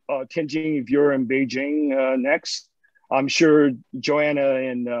to Tianjin if you're in Beijing next. I'm sure Joanna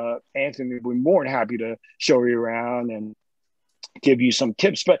and Anthony will be more than happy to show you around and give you some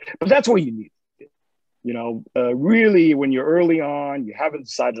tips. But that's what you need. Really, when you're early on, you haven't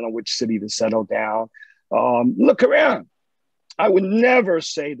decided on which city to settle down. Look around. I would never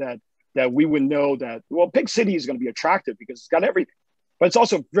say that we would know that, well, big city is going to be attractive because it's got everything, but it's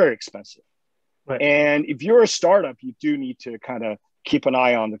also very expensive. Right. And if you're a startup, you do need to kind of keep an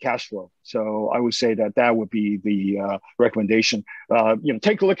eye on the cash flow. So I would say that would be the recommendation.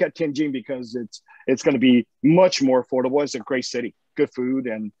 Take a look at Tianjin because it's going to be much more affordable. It's a great city, good food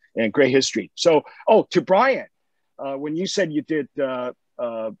and great history. So, to Brian, when you said you did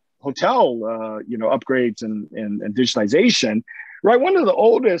hotel, upgrades and digitalization, right? One of the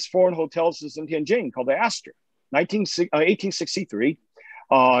oldest foreign hotels is in Tianjin called the Astor, 1863.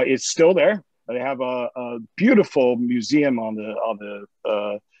 It's still there. They have a beautiful museum on the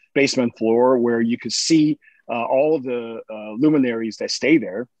basement floor where you could see all of the luminaries that stay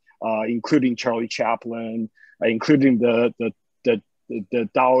there, including Charlie Chaplin, including the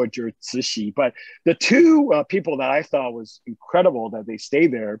Dowager Cixi. But the two people that I thought was incredible that they stay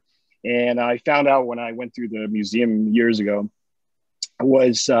there, and I found out when I went through the museum years ago,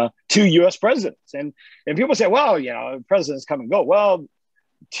 was two U.S. presidents. And people say, well, presidents come and go. Well,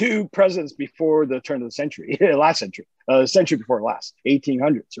 two presidents before the turn of the century, last century, century before last,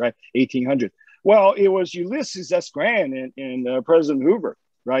 1800s, right? 1800s. Well, it was Ulysses S. Grant and President Hoover,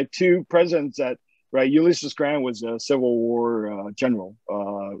 right? Two presidents that, right? Ulysses Grant was a Civil War general,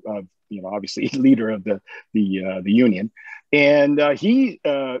 obviously leader of the Union. And he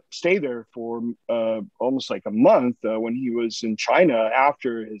stayed there for almost like a month when he was in China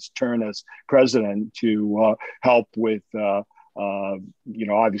after his turn as president to help with,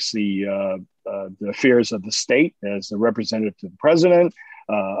 obviously the affairs of the state as a representative to the president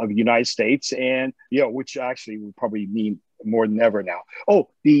of the United States, and which actually would probably mean more than ever now.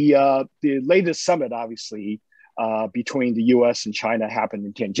 The latest summit, obviously, between the U.S. and China happened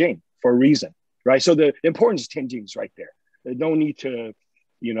in Tianjin for a reason, right? So the importance of Tianjin is right there. There's no need to,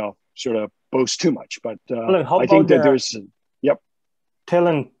 sort of boast too much. But I think that there's,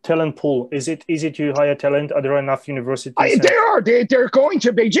 talent pool. Is it easy to hire talent? Are there enough universities? They're going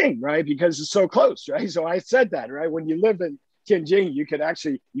to Beijing, right? Because it's so close, right? So I said that, right? When you live in Tianjin, you could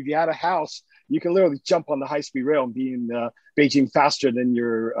actually, if you had a house, you can literally jump on the high-speed rail and be in Beijing faster than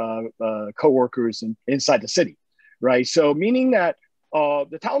your coworkers inside the city, right? So meaning that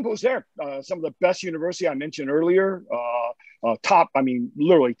the talent pool is there. Some of the best university I mentioned earlier,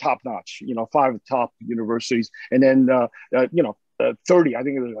 literally top-notch, 5 top universities. And then, 30, I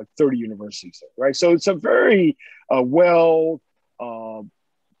think there's like 30 universities there, right? So it's a very sort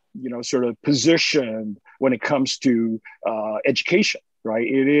of positioned when it comes to education, right?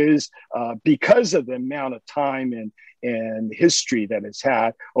 It is because of the amount of time and history that it's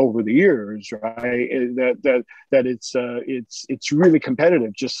had over the years, right? That it's really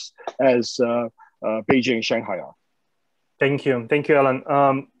competitive, just as Beijing and Shanghai are. Thank you,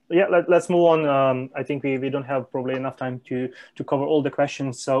 Alan. Yeah, let's move on. I think we don't have probably enough time to cover all the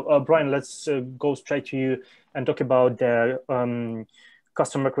questions. So Brian, let's go straight to you and talk about the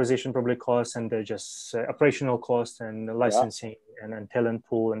customer acquisition probably costs and the just operational costs and the licensing and talent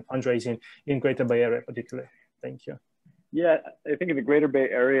pool and fundraising in Greater Bay Area particularly. Thank you. Yeah, I think in the Greater Bay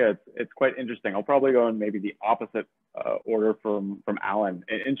Area, it's quite interesting. I'll probably go in maybe the opposite order from Alan.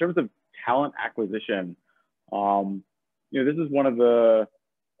 In terms of talent acquisition, this is one of the,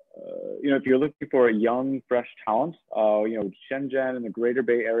 if you're looking for a young, fresh talent, Shenzhen and the Greater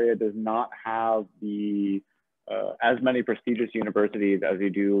Bay Area does not have the as many prestigious universities as you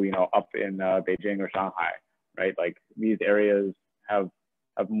do, up in Beijing or Shanghai, right? Like these areas have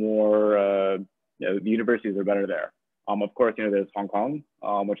more, the universities are better there. Of course, there's Hong Kong,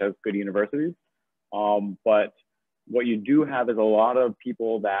 which has good universities, but what you do have is a lot of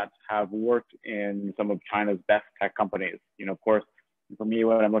people that have worked in some of China's best tech companies. Of course, for me,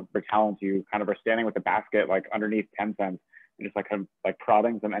 when I'm looking for talent, you kind of are standing with a basket like underneath Tencent and just kind of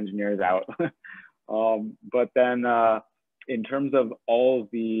prodding some engineers out. But then in terms of all of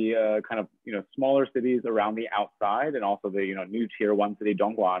the kind of smaller cities around the outside and also the new tier 1 city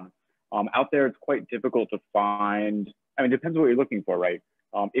Dongguan, out there it's quite difficult to find. I mean, it depends what you're looking for, right?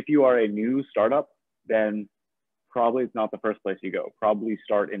 If you are a new startup, then probably it's not the first place you go. Probably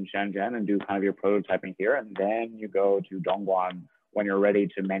start in Shenzhen and do kind of your prototyping here, and then you go to Dongguan when you're ready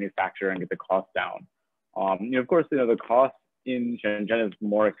to manufacture and get the cost down. Of course, the cost in Shenzhen is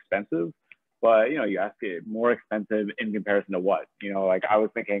more expensive, but you ask it more expensive in comparison to what? Like I was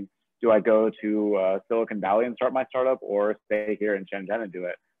thinking, do I go to Silicon Valley and start my startup, or stay here in Shenzhen and do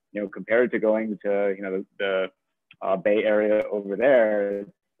it? Compared to going to the Bay Area over there,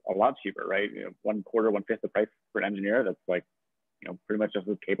 it's a lot cheaper, right? 1/4, 1/5 the price for an engineer that's like, pretty much just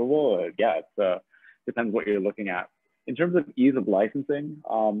as capable. Yeah, it depends what you're looking at. In terms of ease of licensing,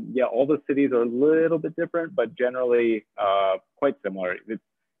 yeah, all the cities are a little bit different, but generally quite similar. It's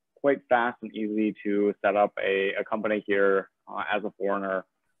quite fast and easy to set up a company here as a foreigner.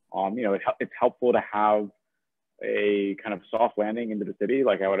 It's helpful to have a kind of soft landing into the city,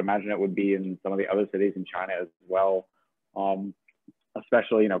 like I would imagine it would be in some of the other cities in China as well.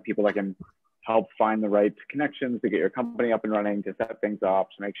 Especially, people that can help find the right connections to get your company up and running, to set things up,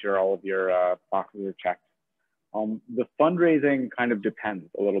 to make sure all of your boxes are checked. The fundraising kind of depends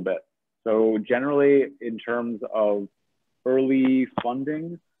a little bit. So generally, in terms of early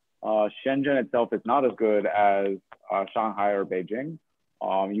funding, Shenzhen itself is not as good as Shanghai or Beijing.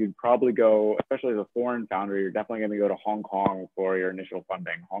 You'd probably go, especially as a foreign founder, you're definitely going to go to Hong Kong for your initial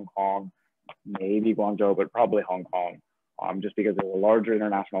funding. Hong Kong, maybe Guangzhou, but probably Hong Kong, just because there's a larger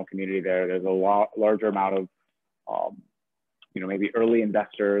international community there. There's a larger amount of, maybe early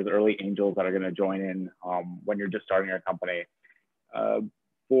investors, early angels that are going to join in when you're just starting your company. I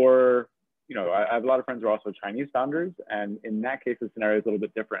have a lot of friends who are also Chinese founders, and in that case, the scenario is a little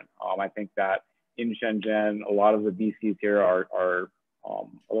bit different. I think that in Shenzhen, a lot of the VCs here are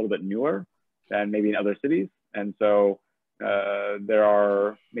a little bit newer than maybe in other cities. And so there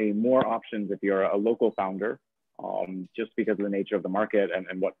are maybe more options if you're a local founder, just because of the nature of the market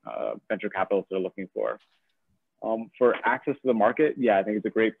and what venture capitalists are looking for. For access to the market, yeah, I think it's a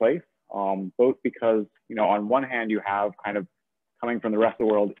great place, both because, on one hand, you have kind of coming from the rest of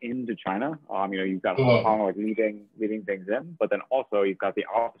the world into China. You've got Hong Kong like leading things in, but then also you've got the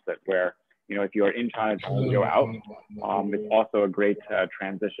opposite where, if you are in China trying to go out, it's also a great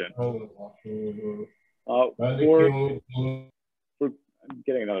transition. I'm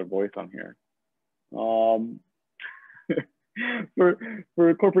getting another voice on here.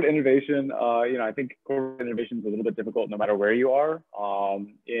 For corporate innovation, I think corporate innovation is a little bit difficult no matter where you are.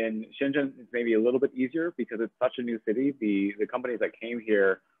 In Shenzhen, it's maybe a little bit easier because it's such a new city. The companies that came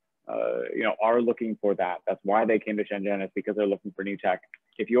here, are looking for that. That's why they came to Shenzhen. It's because they're looking for new tech.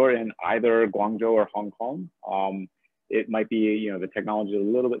 If you're in either Guangzhou or Hong Kong, it might be, the technology is a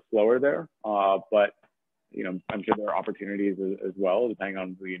little bit slower there, but I'm sure there are opportunities as well, depending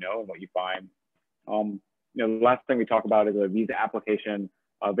on who you know and what you find. The last thing we talk about is a visa application.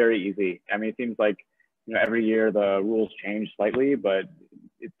 Very easy. I mean, it seems like every year the rules change slightly, but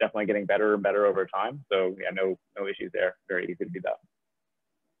it's definitely getting better and better over time. So yeah, no issues there. Very easy to do that.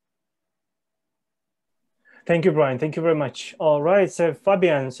 Thank you, Brian. Thank you very much. All right, so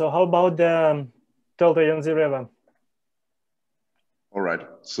Fabian, so how about the Delta Yanzi River? All right.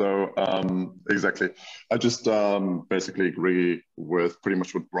 So exactly. I just basically agree with pretty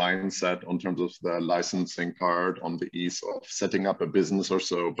much what Brian said on terms of the licensing part, on the ease of setting up a business or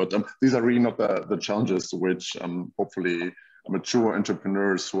so. But these are really not the challenges which hopefully mature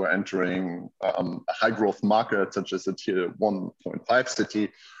entrepreneurs who are entering a high growth market, such as a tier 1.5 city,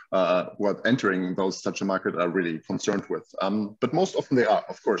 who are entering such a market are really concerned with. But most often they are,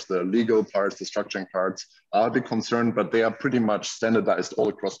 of course, the legal parts, the structuring parts are a big concern, but they are pretty much standardized all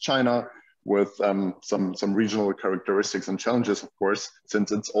across China with some regional characteristics and challenges, of course,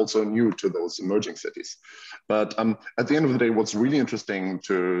 since it's also new to those emerging cities. But at the end of the day, what's really interesting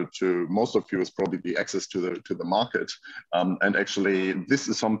to most of you is probably the access to the market. And actually, this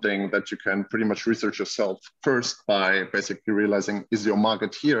is something that you can pretty much research yourself first by basically realizing, is your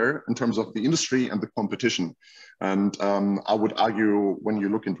market here in terms of the industry and the competition? And I would argue when you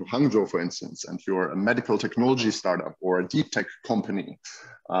look into Hangzhou, for instance, and you're a medical technology startup or a deep tech company,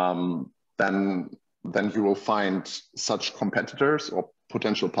 then you will find such competitors or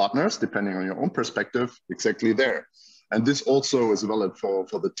potential partners, depending on your own perspective, exactly there. And this also is valid for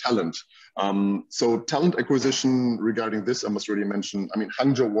the talent. So talent acquisition regarding this, I must really mention, I mean,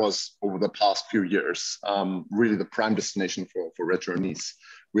 Hangzhou was over the past few years, really the prime destination for returnees.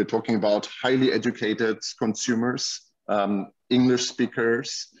 We're talking about highly educated consumers, English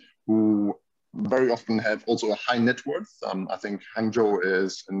speakers who very often have also a high net worth. I think Hangzhou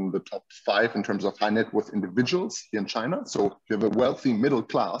is in the top 5 in terms of high net worth individuals here in China. So you have a wealthy middle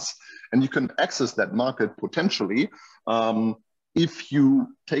class, and you can access that market potentially if you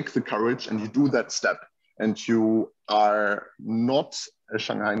take the courage and you do that step, and you are not a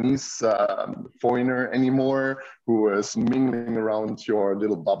Shanghainese foreigner anymore who is mingling around your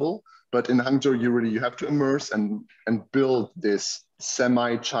little bubble. But in Hangzhou, you have to immerse and build this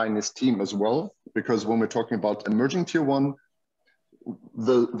semi-Chinese team as well, because when we're talking about emerging tier 1,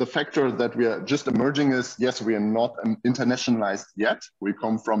 the factor that we are just emerging is, yes, we are not internationalized yet. We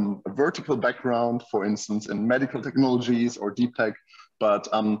come from a vertical background, for instance, in medical technologies or deep tech, but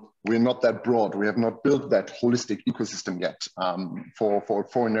we're not that broad. We have not built that holistic ecosystem yet for a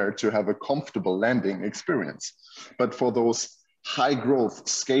foreigner to have a comfortable landing experience. But for those high growth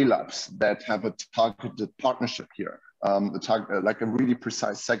scale-ups that have a targeted partnership here, like a really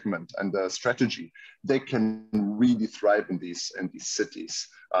precise segment and a strategy, they can really thrive in these cities,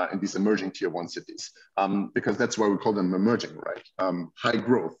 in these emerging tier 1 cities, because that's why we call them emerging, right? High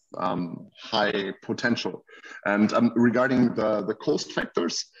growth, high potential. And regarding the cost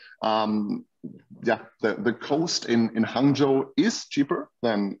factors, yeah, the cost in Hangzhou is cheaper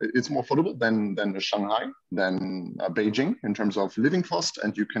it's more affordable than Shanghai, than Beijing in terms of living cost,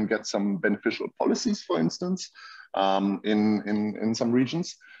 and you can get some beneficial policies, for instance, in some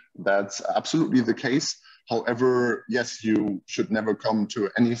regions. That's absolutely the case. However, yes, you should never come to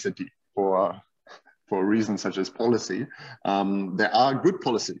any city for reasons such as policy. There are good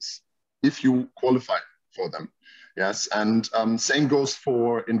policies if you qualify for them. Yes, and same goes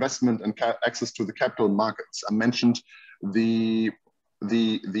for investment and access to the capital markets. I mentioned the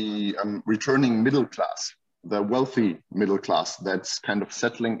returning middle class, the wealthy middle class that's kind of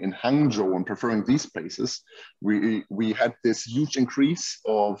settling in Hangzhou and preferring these places. We had this huge increase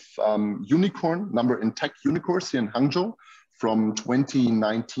of unicorn number in tech unicorns here in Hangzhou from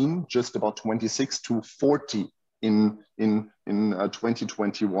 2019, just about 26 to 40 in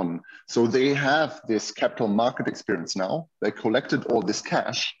 2021. So they have this capital market experience now. They collected all this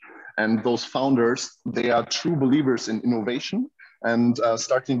cash, and those founders, they are true believers in innovation and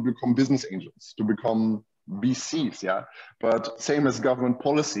starting to become business angels, to become VCs, yeah. But same as government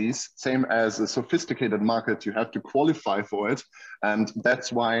policies, same as a sophisticated market, you have to qualify for it. And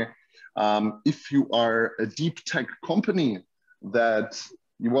that's why if you are a deep tech company that,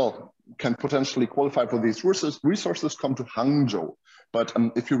 well, can potentially qualify for these resources, come to Hangzhou. But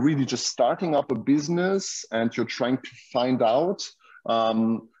if you're really just starting up a business and you're trying to find out,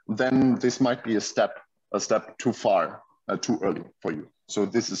 then this might be a step too far, too early for you. So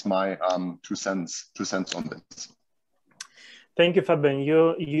this is my 2 cents on this. Thank you, Fabian.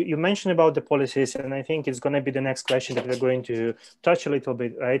 You mentioned about the policies, and I think it's going to be the next question that we're going to touch a little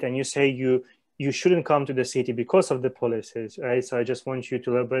bit, right? And you say you shouldn't come to the city because of the policies, right? So I just want you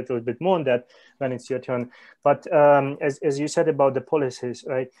to elaborate a little bit more on that when it's your turn. But as you said about the policies,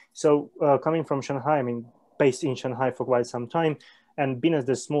 right? So coming from Shanghai, I mean, based in Shanghai for quite some time, and being as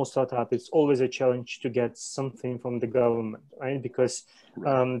the small startup, it's always a challenge to get something from the government, right? Because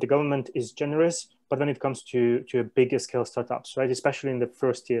the government is generous, but when it comes to bigger scale startups, right? Especially in the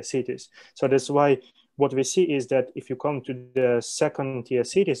first tier cities. So that's why what we see is that if you come to the second tier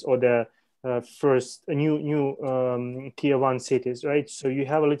cities or the first new tier one cities, right? So you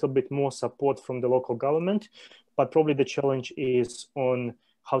have a little bit more support from the local government, but probably the challenge is on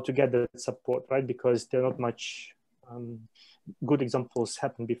how to get that support, right? Because there are not much good examples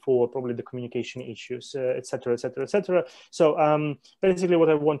happened before, probably the communication issues, et cetera, et cetera, et cetera. So basically what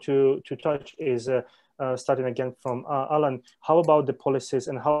I want to touch is starting again from Alan, how about the policies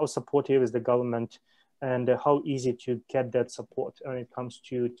and how supportive is the government and how easy to get that support when it comes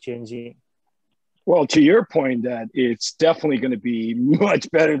to Tianjin? Well, to your point that it's definitely going to be much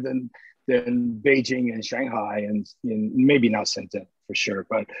better than Beijing and Shanghai and maybe not Shenzhen for sure,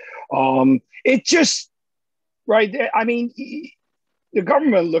 but it just, right. I mean, the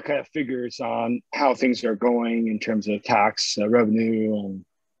government look at figures on how things are going in terms of tax revenue and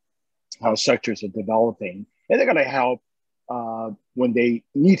how sectors are developing, and they're going to help when they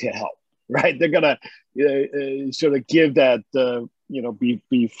need to help, right? They're going to sort of give that,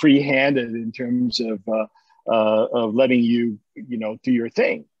 be free-handed in terms of letting you, do your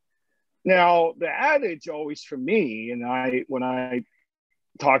thing. Now, the adage always for me, and when I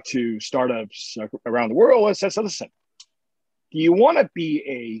talk to startups around the world, I said, listen, do you want to be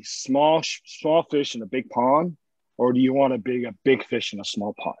a small fish in a big pond, or do you want to be a big fish in a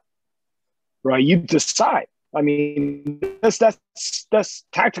small pond? Right? You decide. I mean, that's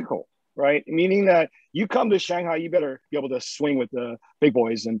tactical, right? Meaning that you come to Shanghai, you better be able to swing with the big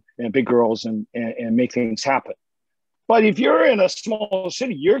boys and big girls and make things happen. But if you're in a small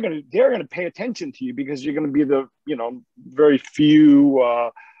city, they're gonna pay attention to you because you're gonna be the very few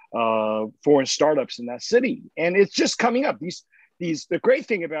foreign startups in that city, and it's just coming up. The great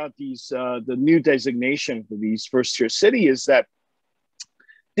thing about the new designation for these first tier city is that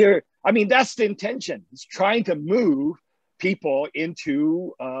that's the intention. It's trying to move people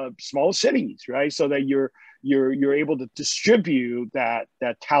into small cities, right? So that you're able to distribute that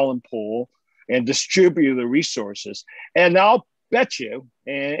talent pool and distribute the resources. And I'll bet you,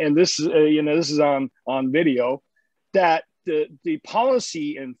 and this is on video, that the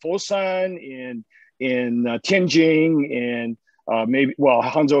policy in Foshan, in Tianjin, and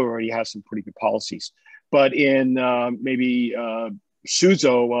Hangzhou already has some pretty good policies, but in maybe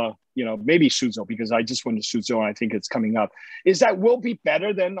Suzhou, maybe Suzhou, because I just went to Suzhou and I think it's coming up, is that will be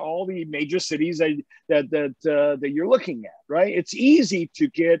better than all the major cities that you're looking at, right? It's easy to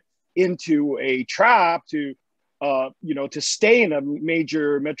get into a trap to stay in a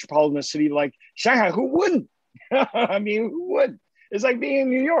major metropolitan city like Shanghai. Who wouldn't? I mean, who would? It's like being in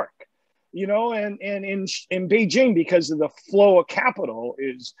New York, and in Beijing, because of the flow of capital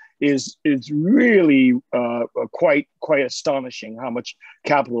is really quite astonishing how much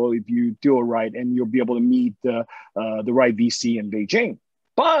capital, if you do it right, and you'll be able to meet the right VC in Beijing.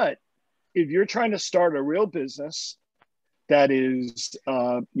 But if you're trying to start a real business that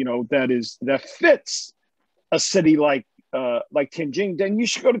fits a city like Tianjin, then you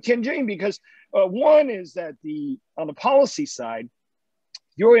should go to Tianjin, because one is that on the policy side,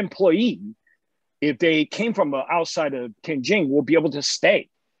 your employee, if they came from outside of Tianjin, will be able to stay.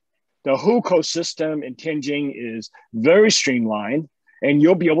 The hukou system in Tianjin is very streamlined, and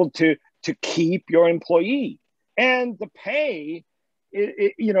you'll be able to keep your employee. And the pay,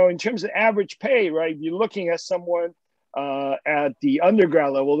 in terms of average pay, right? You're looking at someone at the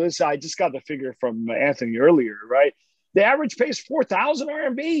undergrad level. I just got the figure from Anthony earlier, right? The average pay is 4,000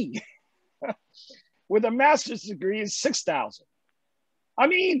 RMB. With a master's degree is 6,000. I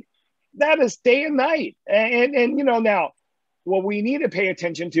mean, that is day and night. And now what we need to pay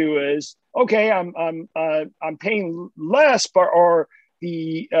attention to is, okay, I'm paying less, but are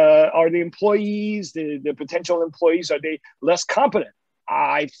the employees, the potential employees, are they less competent?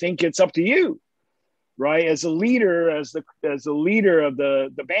 I think it's up to you, right? As a leader, as the leader of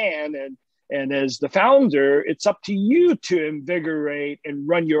the band and as the founder, it's up to you to invigorate and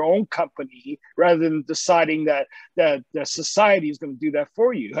run your own company rather than deciding that the society is going to do that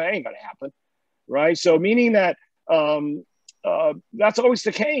for you. That ain't going to happen, right? So meaning that that's always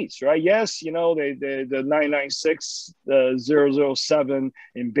the case, right? Yes, the 996, the 007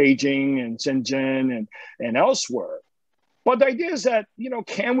 in Beijing and Shenzhen and elsewhere. But the idea is that,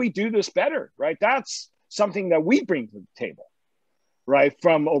 can we do this better, right? That's something that we bring to the table, right,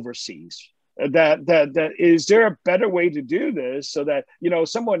 from overseas. That is there a better way to do this so that,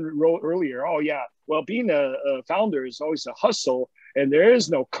 someone wrote earlier, oh yeah, well, being a founder is always a hustle and there is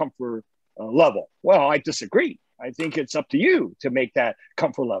no comfort level. Well, I disagree. I think it's up to you to make that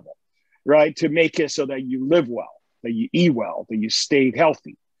comfort level, right? To make it so that you live well, that you eat well, that you stay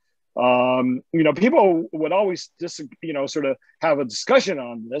healthy. People would always sort of have a discussion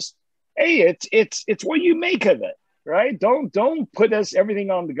on this. Hey, it's what you make of it. right? Don't put everything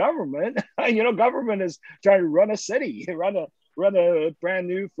on the government. Government is trying to run a city, run a brand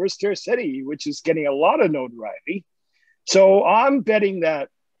new first tier city, which is getting a lot of notoriety. So I'm betting that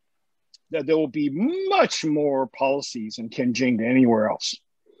there will be much more policies in Tianjin than anywhere else,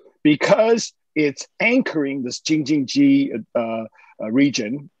 because it's anchoring this Jingjingji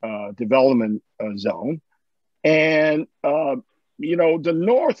region development zone. And, the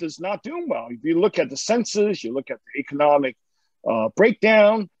North is not doing well. If you look at the census, you look at the economic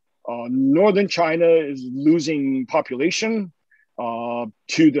breakdown, Northern China is losing population to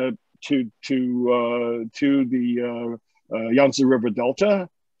the Yangtze River Delta,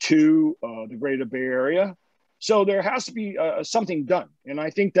 to the Greater Bay Area. So there has to be something done. And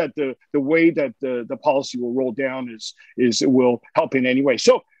I think that the way that the policy will roll down is it will help in any way.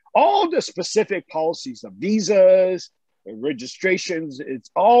 So all the specific policies of visas, registrations,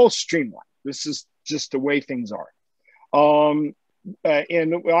 it's all streamlined. This is just the way things are.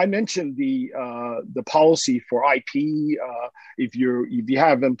 And I mentioned the policy for IP. If you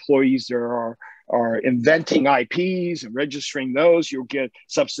have employees that are inventing IPs and registering those, you'll get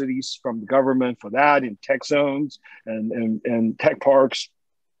subsidies from the government for that in tech zones and tech parks.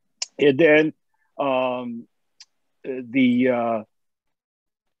 And then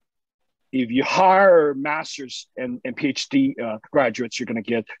if you hire masters and PhD graduates, you're going to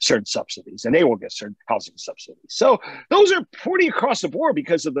get certain subsidies, and they will get certain housing subsidies. So those are pretty across the board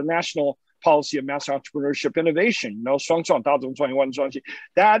because of the national policy of mass entrepreneurship innovation. That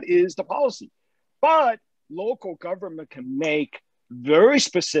is the policy. But local government can make very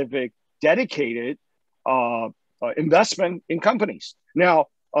specific, dedicated investment in companies. Now,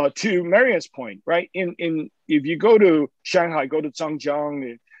 to Marian's point, right? If you go to Shanghai, go to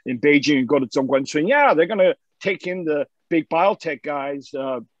Zhangjiang, in Beijing, go to Zhongguancun, yeah, they're going to take in the big biotech guys,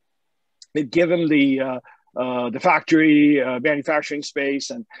 give them the factory, manufacturing space,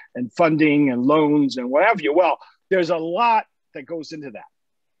 and funding and loans and what have you. Well, there's a lot that goes into that,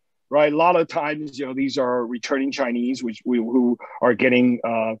 right? A lot of times, these are returning Chinese, who are getting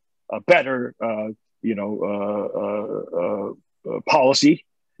a better, policy.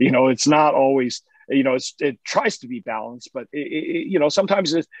 It's not always. It tries to be balanced, but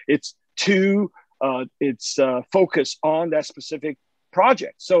sometimes it's too focused on that specific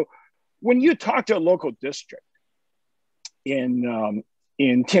project. So when you talk to a local district in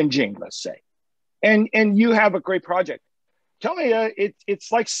Tianjin, let's say, and you have a great project, tell me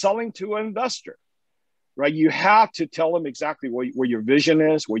it's like selling to an investor, right? You have to tell them exactly what your vision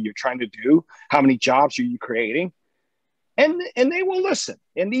is, what you're trying to do, how many jobs are you creating, and they will listen.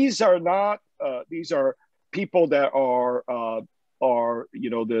 And these are not. These are people that are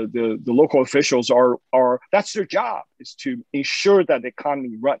the local officials are that's their job, is to ensure that the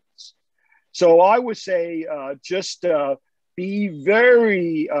economy runs. So I would say just be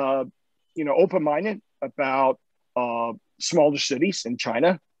very open-minded about smaller cities in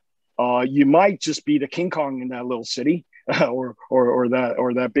China. You might just be the King Kong in that little city, or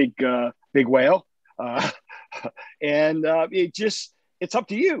that big whale, and it's up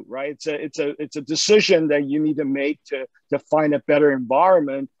to you, right? It's a decision that you need to make to find a better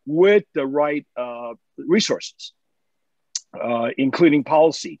environment with the right resources, including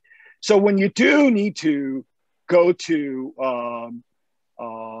policy. So when you do need to go to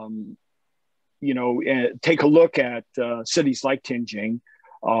take a look at cities like Tianjin,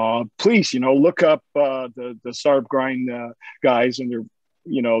 please look up the Startup Grind guys, and they're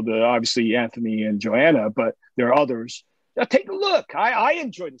obviously Anthony and Joanna, but there are others. Take a look. I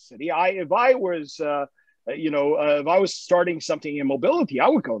enjoy the city. If I was starting something in mobility, I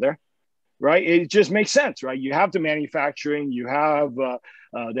would go there, right? It just makes sense, right? You have the manufacturing, you have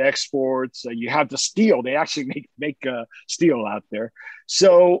the exports, you have the steel. They actually make steel out there.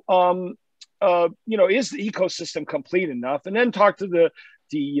 So, is the ecosystem complete enough? And then talk to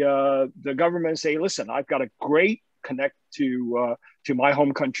the government and say, listen, I've got a great connect to my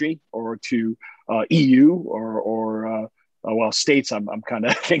home country, or to EU, or states. I'm kind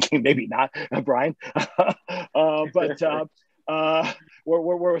of thinking maybe not, Brian, but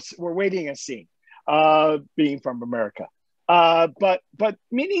we're waiting and seeing, being from America. But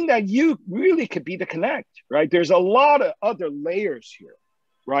meaning that you really could be the connect, right? There's a lot of other layers here,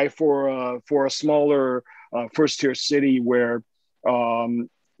 right? For a smaller first tier city where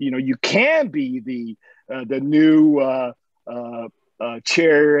you can be the new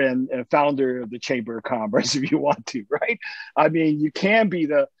chair and founder of the Chamber of Commerce if you want to, right? I mean, you can be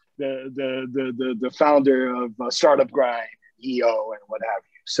the founder of Startup Grind, EO, and what have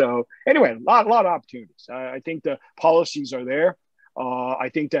you. So anyway, a lot of opportunities. I think the policies are there. I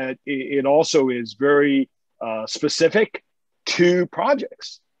think that it also is very specific to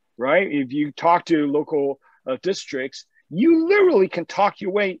projects, right? If you talk to local districts, you literally can talk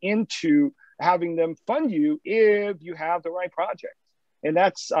your way into having them fund you if you have the right project. And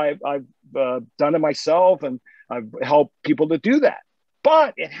that's, I've done it myself, and I've helped people to do that.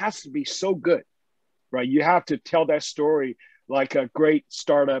 But it has to be so good, right? You have to tell that story like a great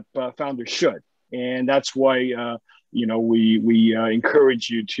startup founder should. And that's why, we encourage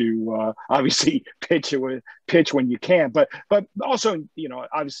you to obviously pitch when you can, but also,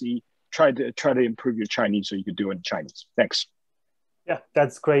 obviously try to improve your Chinese so you could do it in Chinese. Thanks. Yeah,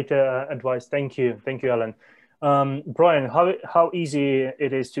 that's great advice. Thank you, Alan. Brian, how easy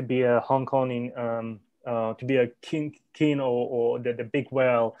it is to be a Hong Kong to be a king or the big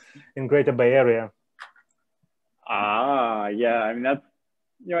whale in Greater Bay Area? Yeah, I mean, that's,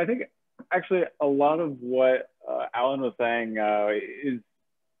 I think actually a lot of what Alan was saying is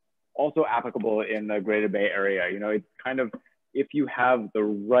also applicable in the Greater Bay Area. It's kind of, if you have the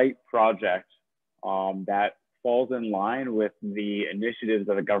right project that falls in line with the initiatives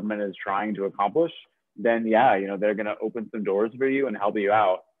that the government is trying to accomplish, then yeah, they're going to open some doors for you and help you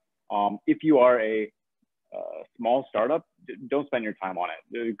out. If you are a small startup, don't spend your time on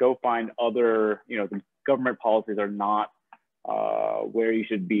it. Go find other, the government policies are not where you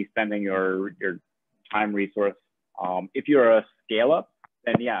should be spending your time resource. If you're a scale up,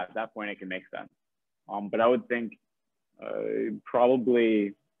 then yeah, at that point it can make sense. But I would think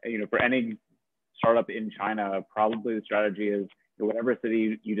probably, for any startup in China, probably the strategy is whatever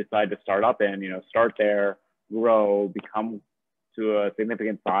city you decide to start up in, start there, grow, become to a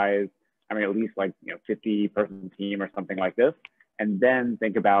significant size. I mean, at least like 50-person team or something like this, and then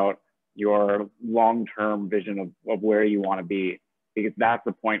think about your long-term vision of where you want to be, because that's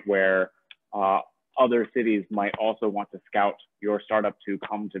the point where other cities might also want to scout your startup to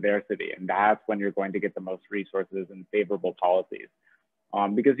come to their city, and that's when you're going to get the most resources and favorable policies.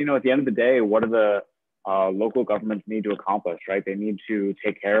 Because at the end of the day, what do the local governments need to accomplish, right? They need to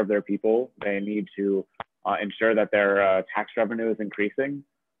take care of their people. They need to ensure that their tax revenue is increasing.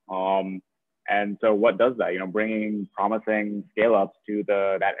 And so what does that? Bringing promising scale-ups to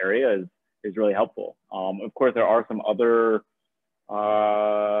that area is really helpful. Of course, there are some other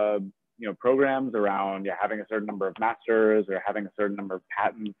programs around having a certain number of masters, or having a certain number of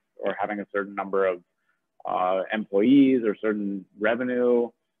patents, or having a certain number of employees or certain revenue.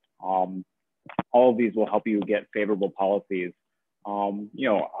 All of these will help you get favorable policies.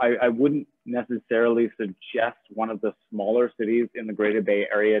 I wouldn't necessarily suggest one of the smaller cities in the Greater Bay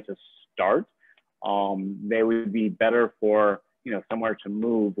Area to start. They would be better for somewhere to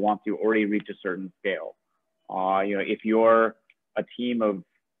move once you already reach a certain scale. If you're a team of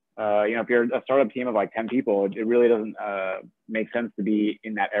if you're a startup team of like 10 people, it really doesn't make sense to be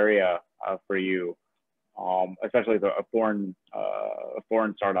in that area for you, especially as a foreign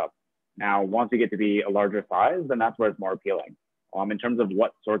startup. Now, once you get to be a larger size, then that's where it's more appealing. In terms of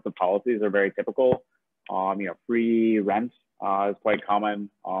what sorts of policies are very typical, free rent is quite common.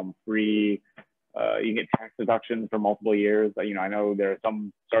 Free, you get tax deduction for multiple years. I know there are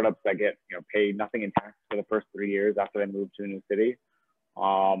some startups that get paid nothing in tax for the first 3 years after they move to a new city.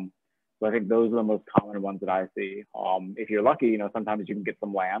 So I think those are the most common ones that I see. If you're lucky, sometimes you can get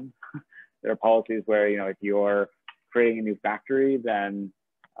some land. There are policies where if you're creating a new factory, then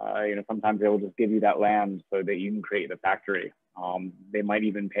sometimes they will just give you that land so that you can create the factory. They might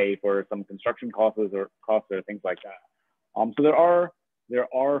even pay for some construction costs or things like that. So there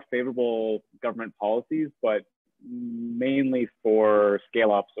are favorable government policies, but mainly for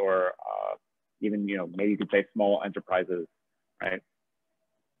scale-ups or even maybe you could say small enterprises, right?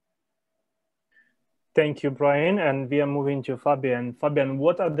 Thank you, Brian. And we are moving to Fabian. Fabian,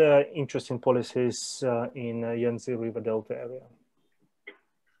 what are the interesting policies in Yangtze River Delta area?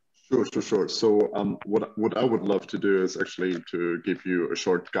 Sure. So what I would love to do is actually to give you a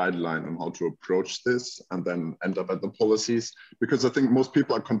short guideline on how to approach this and then end up at the policies, because I think most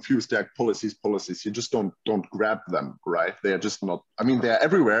people are confused. They're policies. You just don't grab them, right? They are just not, I mean, they're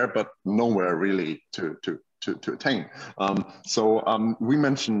everywhere, but nowhere really to attain. So we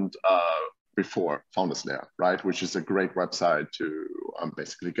mentioned before Founders Lair, right? Which is a great website to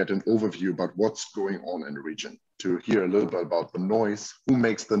basically get an overview about what's going on in the region, to hear a little bit about the noise, who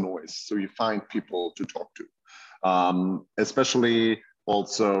makes the noise, so you find people to talk to. Especially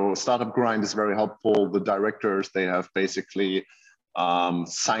also Startup Grind is very helpful. The directors, they have basically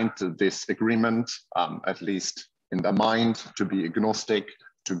signed this agreement, at least in their mind, to be agnostic,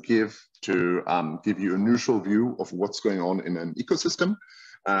 to give you a neutral view of what's going on in an ecosystem.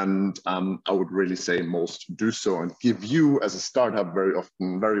 And I would really say most do so and give you as a startup very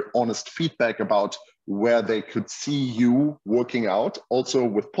often very honest feedback about where they could see you working out, also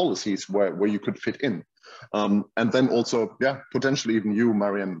with policies where you could fit in. And then also, yeah, potentially even you,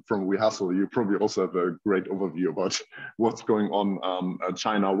 Marian, from We Hustle, you probably also have a great overview about what's going on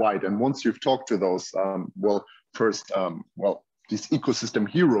China-wide. And once you've talked to those, these ecosystem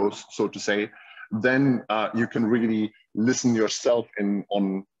heroes, so to say, then you can really listen yourself in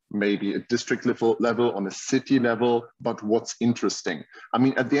on maybe a district level, on a city level, but what's interesting. I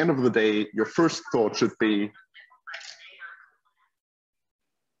mean, at the end of the day, your first thought should be,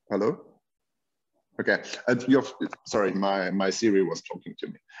 hello? Okay, sorry, my Siri was talking to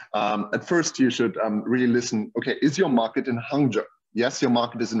me. At first, you should really listen, okay, is your market in Hangzhou? Yes, your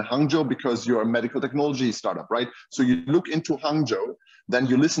market is in Hangzhou because you're a medical technology startup, right? So you look into Hangzhou, then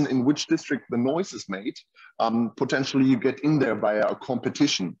you listen in which district the noise is made. Potentially you get in there via a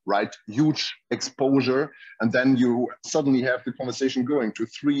competition, right? Huge exposure. And then you suddenly have the conversation going to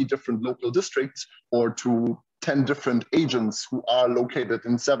 3 different local districts or to 10 different agents who are located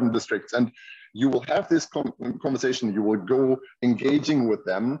in 7 districts. And you will have this conversation, you will go engaging with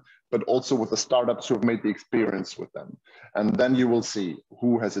them, but also with the startups who have made the experience with them. And then you will see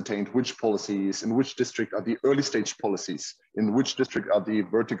who has attained which policies, in which district are the early stage policies, in which district are the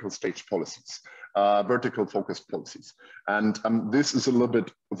vertical stage policies, vertical focused policies. And this is a little bit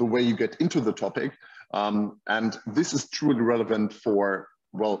the way you get into the topic. And this is truly relevant for,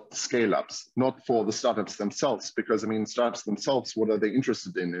 well, scale-ups, not for the startups themselves, because I mean, startups themselves, what are they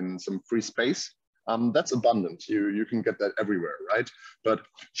interested in? In some free space? That's abundant. You can get that everywhere, right? But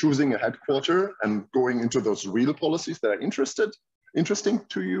choosing a headquarter and going into those real policies that are interesting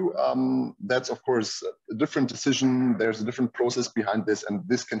to you, that's of course a different decision. There's a different process behind this, and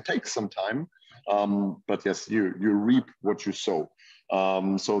this can take some time. But yes, you reap what you sow.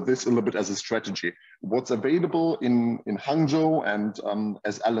 So this a little bit as a strategy. What's available in Hangzhou, and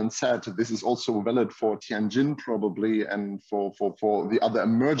as Alan said, this is also valid for Tianjin probably, and for the other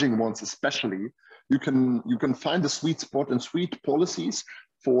emerging ones especially. You can find the sweet spot and sweet policies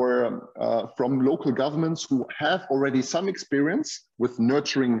for from local governments who have already some experience with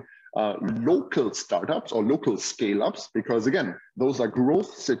nurturing local startups or local scale-ups, because again, those are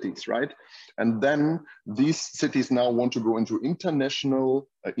growth cities, right? And then these cities now want to go into international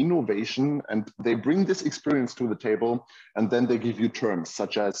innovation, and they bring this experience to the table, and then they give you terms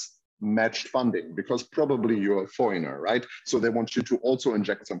such as matched funding, because probably you're a foreigner, right? So they want you to also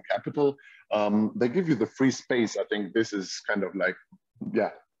inject some capital. They give you the free space. I think this is kind of like, yeah,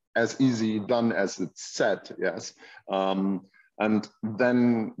 as easy done as it's said, yes. And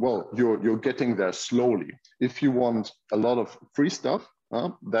then, well, you're getting there slowly. If you want a lot of free stuff,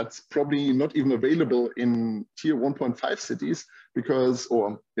 that's probably not even available in tier 1.5 cities because,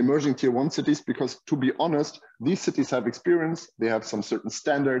 or emerging tier 1 cities, because to be honest, these cities have experience, they have some certain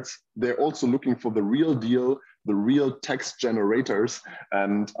standards, they're also looking for the real deal, the real text generators,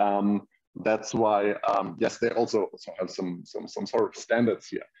 and that's why, yes, they also have some sort of standards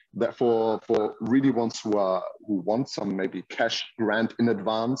here. That for really ones who want some maybe cash grant in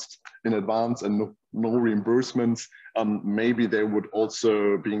advance and no reimbursements, maybe they would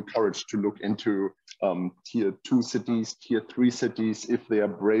also be encouraged to look into tier 2 cities, tier 3 cities, if they are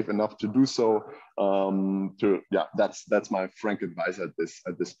brave enough to do so. Yeah, that's my frank advice at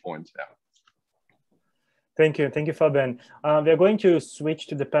this point. Yeah. Thank you, Fabian. We are going to switch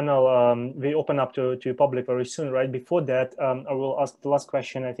to the panel. We open up to public very soon, right? Before that, I will ask the last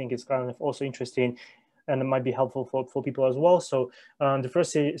question. I think it's kind of also interesting, and it might be helpful for people as well. So the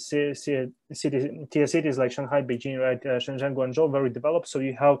first tier cities like Shanghai, Beijing, right, Shenzhen, Guangzhou, very developed. So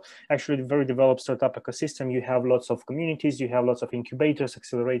you have actually very developed startup ecosystem. You have lots of communities, you have lots of incubators,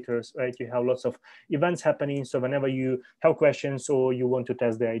 accelerators, right? You have lots of events happening. So whenever you have questions or you want to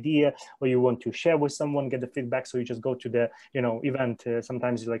test the idea or you want to share with someone, get the feedback. So you just go to the event.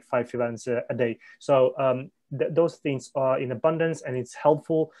 Sometimes it's like 5 events a day. So those things are in abundance, and it's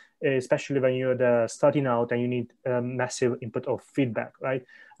helpful, especially when you're starting out and you need massive input of feedback, right?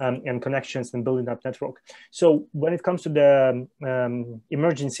 And connections and building up network. So when it comes to the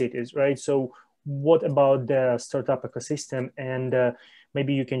emerging cities, right? So what about the startup ecosystem? And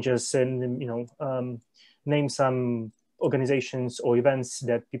maybe you can just name some organizations or events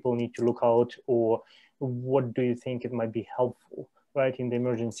that people need to look out, or what do you think it might be helpful, right, in the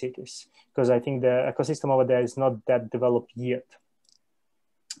emerging cities? Because I think the ecosystem over there is not that developed yet.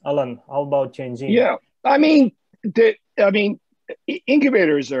 Alan, how about Tianjin? Yeah, I mean,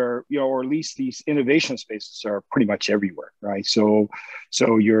 incubators are, or at least these innovation spaces are pretty much everywhere, right? So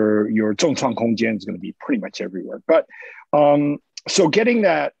your 众创空间 is going to be pretty much everywhere. But So getting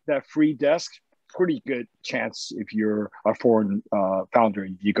that free desk, pretty good chance if you're a foreign founder.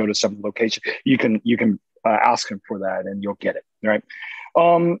 If you go to some location, you can ask them for that, and you'll get it, right?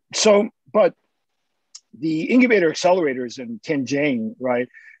 But the incubator accelerators in Tianjin, right?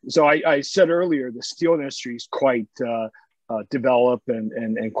 So I said earlier, the steel industry is quite developed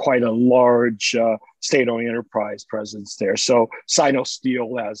and quite a large state-owned enterprise presence there. So Sino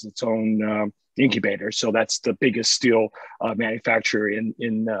Steel has its own incubator. So that's the biggest steel manufacturer in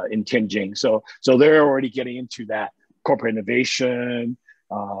Tianjin. So they're already getting into that corporate innovation,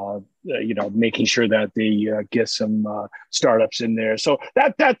 making sure that they get some startups in there. So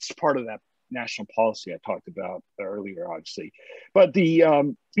that's part of that national policy I talked about earlier, obviously. But the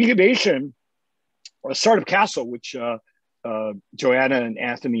incubation startup castle, which Joanna and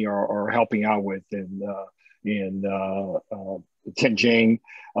Anthony are helping out with in Tianjing,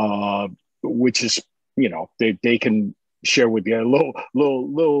 which is, they can share with you a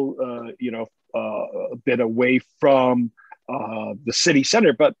little a bit away from the city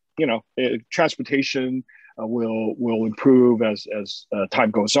center, but transportation will improve as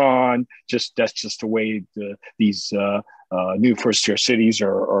time goes on. That's just the way these new first-tier cities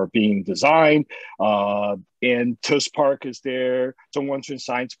are being designed. And TUS Park is there. Zhongguancun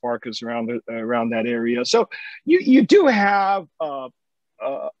Science Park is around that area. So you do have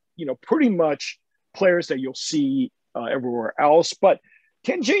pretty much players that you'll see everywhere else. But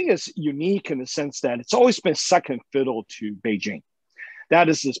Tianjin is unique in the sense that it's always been second fiddle to Beijing. That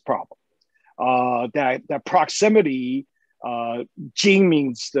is this problem. That proximity, Jing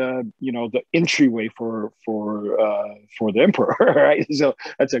means the entryway for the emperor, right? So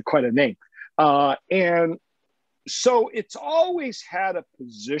that's quite a name. And so it's always had a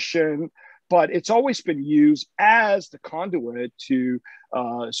position, but it's always been used as the conduit to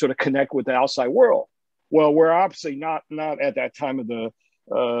sort of connect with the outside world. Well, we're obviously not at that time of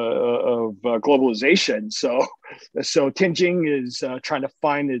globalization. So Tianjin is trying to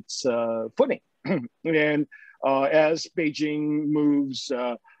find its footing. And as Beijing moves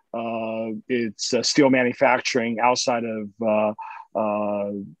its steel manufacturing outside of the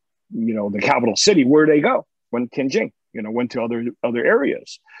capital city, where do they go? Went Tianjin, went to other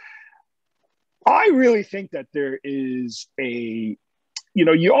areas. I really think that there is you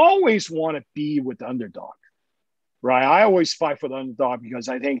always want to be with the underdog, right? I always fight for the underdog because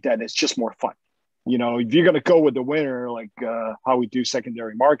I think that it's just more fun. If you're going to go with the winner, like how we do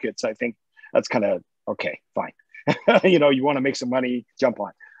secondary markets, I think that's kind of okay, fine. You want to make some money, jump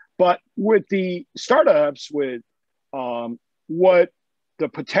on. But with the startups, with what the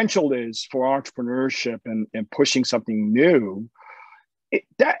potential is for entrepreneurship and pushing something new,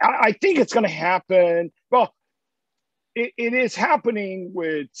 I think it's going to happen. Well, it is happening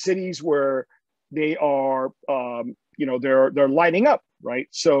with cities where they are, they're lighting up, right?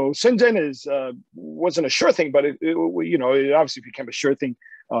 So Shenzhen wasn't a sure thing, but it obviously became a sure thing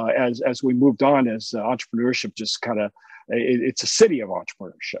as we moved on, as entrepreneurship just kind of, it's a city of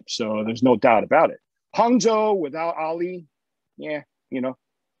entrepreneurship. So there's no doubt about it. Hangzhou without Ali,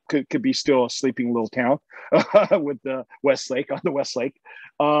 could be still a sleeping little town with the West Lake.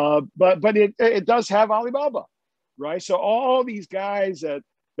 But it does have Alibaba, right? So all these guys that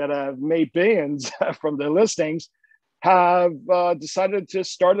have made billions from their listings have decided to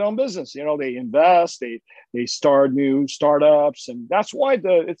start their own business. They invest, they start new startups, and that's why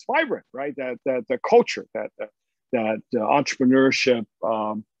it's vibrant, right? That the culture, that entrepreneurship,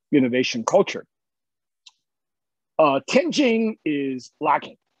 innovation culture. Tianjin is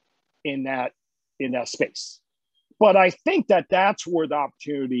lacking in that space, but I think that's where the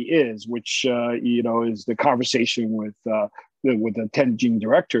opportunity is, which is the conversation with the Tianjin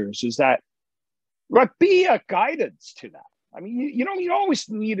directors, is that be a guidance to that. I mean, you don't always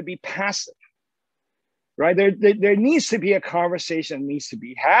need to be passive, right? There needs to be a conversation needs to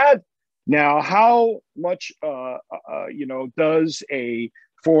be had. Now, how much does a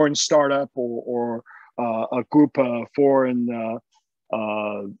foreign startup or a group of foreign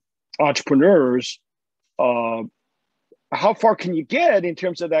entrepreneurs, how far can you get in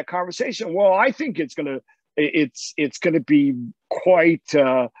terms of that conversation? Well, I think it's gonna be quite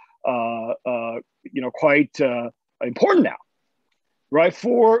important now, right?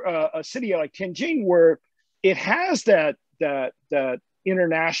 For a city like Tianjin, where it has that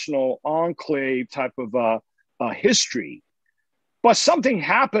international enclave type of history, but something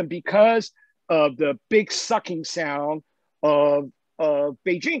happened because of the big sucking sound of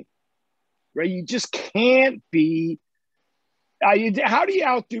Beijing, right? You just can't be. How do you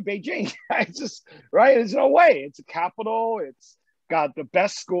outdo Beijing? It's just right. There's no way. It's a capital. It's got the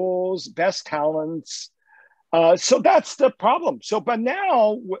best schools, best talents. So that's the problem. So, but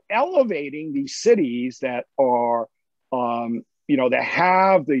now we're elevating these cities that are, that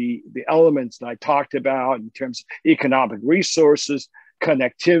have the elements that I talked about in terms of economic resources,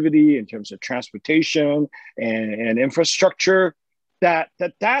 connectivity, in terms of transportation and infrastructure.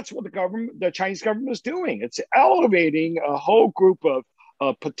 That's what the Chinese government is doing. It's elevating a whole group of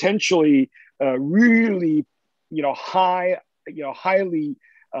potentially really, highly,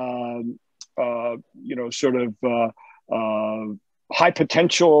 high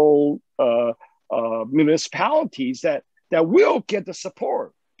potential municipalities that will get the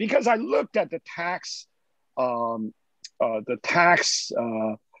support. Because I looked at the tax level,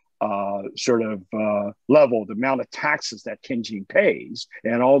 the amount of taxes that Tianjin pays,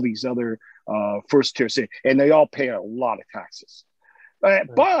 and all these other first tier cities, and they all pay a lot of taxes.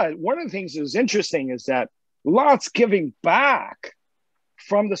 But one of the things that's interesting is that lots giving back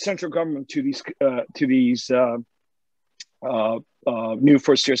from the central government to these new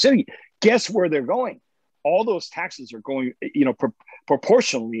first tier cities. Guess where they're going? All those taxes are going,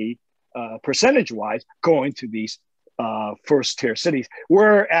 proportionally, percentage wise, going to these first tier cities.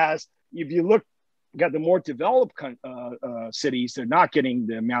 Whereas if you look at the more developed cities, they're not getting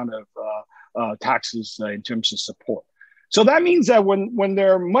the amount of taxes in terms of support. So that means that when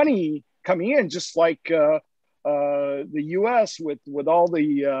their money coming in, just like the U.S. with all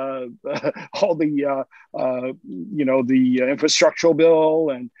the infrastructural bill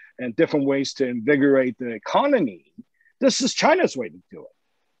and different ways to invigorate the economy, this is China's way to do it.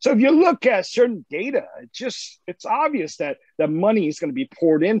 So if you look at certain data, it's obvious that the money is going to be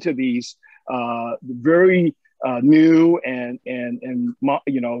poured into these very new and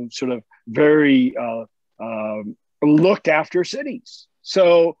sort of very looked after cities.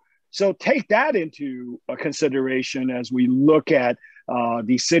 So take that into consideration as we look at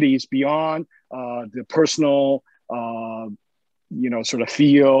these cities beyond the personal, sort of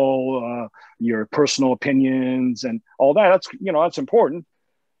feel, your personal opinions and all that. That's important.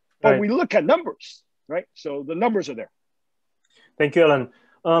 But we look at numbers, right? So the numbers are there. Thank you, Alan.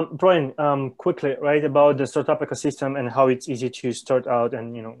 Brian, quickly, right, about the startup ecosystem and how it's easy to start out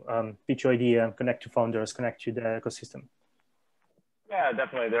and, pitch your idea, connect to founders, connect to the ecosystem. Yeah,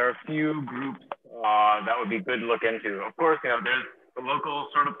 definitely. There are a few groups that would be good to look into. Of course, there's the local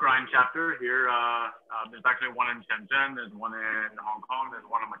Startup Grind chapter here. There's actually one in Shenzhen. There's one in Hong Kong. There's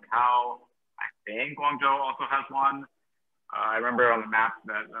one in Macau. I think Guangzhou also has one. I remember on the map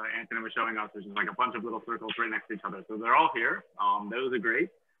that Anthony was showing us, there's just like a bunch of little circles right next to each other. So they're all here. Those are great.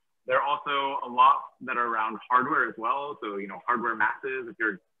 There are also a lot that are around hardware as well. So, hardware masses, if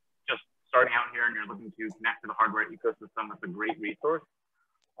you're just starting out here and you're looking to connect to the hardware ecosystem, that's a great resource.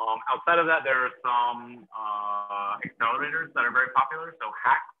 Outside of that, there are some accelerators that are very popular. So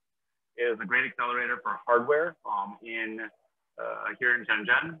Hack is a great accelerator for hardware here in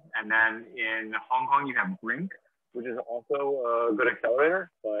Shenzhen. And then in Hong Kong, you have Brink, which is also a good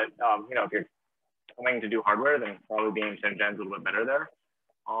accelerator. But, if you're coming to do hardware, then probably being in Shenzhen is a little bit better there.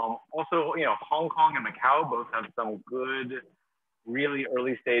 Also, Hong Kong and Macau both have some good, really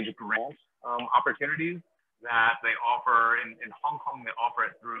early stage grant opportunities that they offer. In Hong Kong, they offer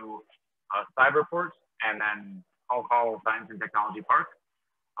it through Cyberport and then Hong Kong Science and Technology Park.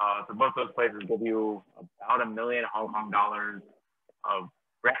 So both those places give you about $1 million Hong Kong dollars of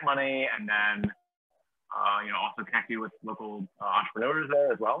grant money, and then also connect you with local entrepreneurs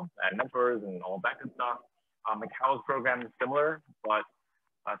there as well, and mentors and all that good stuff. Macau's program is similar, but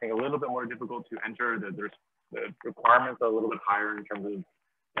I think a little bit more difficult to enter. The requirements are a little bit higher in terms of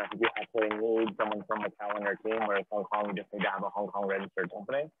if you actually need someone from Macau on your team, whereas Hong Kong, you just need to have a Hong Kong registered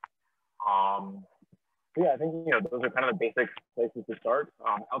company. Yeah, I think those are kind of the basic places to start.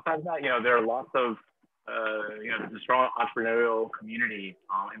 Outside of that, there are lots of there's a strong entrepreneurial community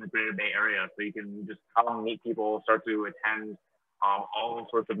in the Greater Bay Area. So you can just come meet people, start to attend all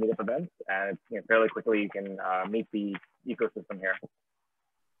sorts of meetup events, and fairly quickly you can meet the ecosystem here.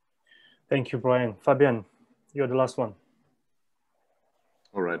 Thank you, Brian. Fabian, you're the last one.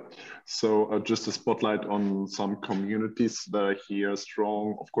 All right. So just a spotlight on some communities that are here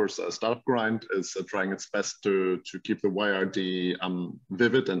strong. Of course, Startup Grind is trying its best to keep the YRD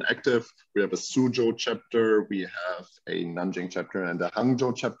vivid and active. We have a Suzhou chapter, we have a Nanjing chapter and a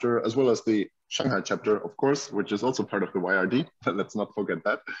Hangzhou chapter, as well as the Shanghai chapter, of course, which is also part of the YRD. Let's not forget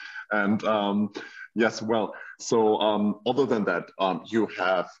that. And yes, well, so other than that, you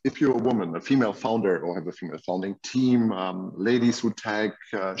have, if you're a woman, a female founder or have a female founding team, ladies who tag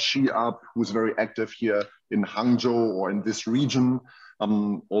She Up, who's very active here in Hangzhou or in this region,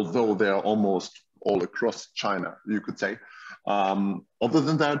 although they're almost all across China, you could say. Other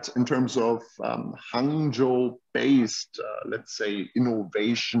than that, in terms of Hangzhou-based, let's say,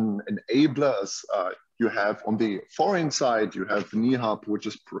 innovation enablers, you have on the foreign side, you have NIHAP, which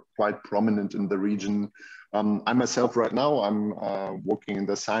is quite prominent in the region. I myself right now, I'm working in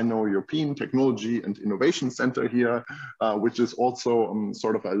the Sino-European Technology and Innovation Center here, which is also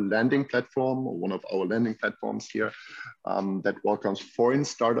sort of a landing platform, or one of our landing platforms here, that welcomes foreign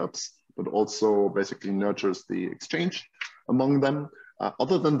startups, but also basically nurtures the exchange among them.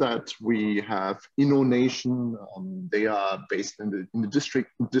 Other than that, we have InnoNation. They are based in the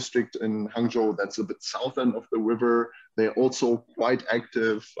district in Hangzhou, that's a bit south end of the river. They're also quite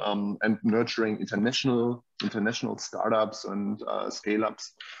active and nurturing international startups and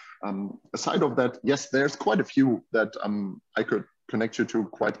scale-ups. Aside of that, yes, there's quite a few that I could connect you to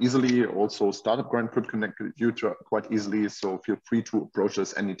quite easily. Also, Startup Grind could connect you to quite easily. So feel free to approach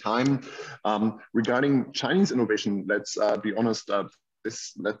us anytime. Regarding Chinese innovation, let's be honest.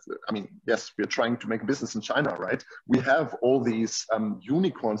 Yes, we're trying to make a business in China, right? We have all these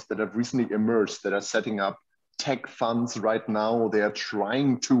unicorns that have recently emerged that are setting up tech funds right now. They are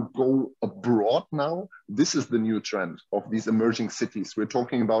trying to go abroad now. This is the new trend of these emerging cities. We're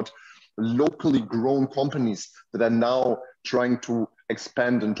talking about locally grown companies that are now trying to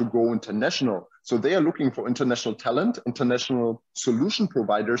expand and to go international. So they are looking for international talent, international solution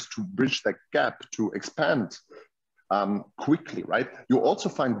providers to bridge that gap, to expand quickly, right? You also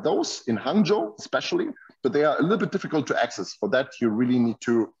find those in Hangzhou, especially, but they are a little bit difficult to access. For that, you really need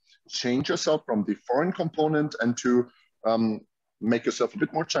to change yourself from the foreign component and to make yourself a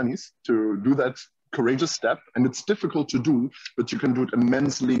bit more Chinese, to do that courageous step. And it's difficult to do, but you can do it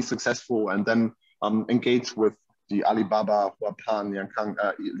immensely successful and then engage with the Alibaba, Huapan,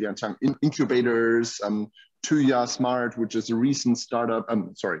 Lianchang incubators, Tuya Smart, which is a recent startup,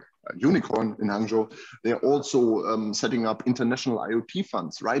 unicorn in Hangzhou. They're also setting up international IoT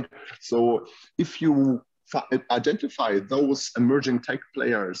funds, right? So if you identify those emerging tech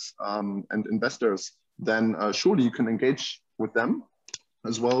players and investors, then surely you can engage with them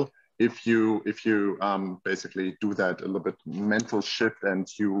as well. If you basically do that a little bit mental shift and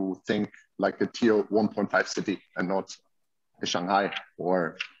you think like a tier 1.5 city and not a Shanghai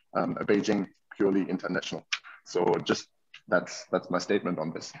or a Beijing, purely international. So just that's my statement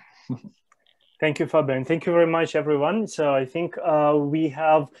on this. Thank you, Fabian. Thank you very much, everyone. So I think we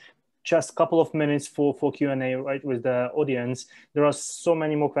have just a couple of minutes for Q&A, right, with the audience. There are so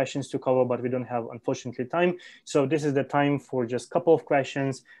many more questions to cover, but we don't have, unfortunately, time. So this is the time for just a couple of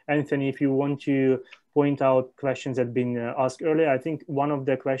questions. Anthony, if you want to point out questions that have been asked earlier, I think one of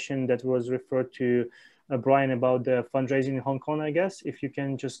the questions that was referred to Brian about the fundraising in Hong Kong, I guess, if you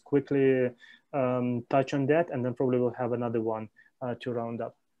can just quickly touch on that, and then probably we'll have another one to round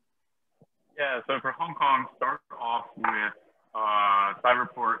up. Yeah, so for Hong Kong, start off with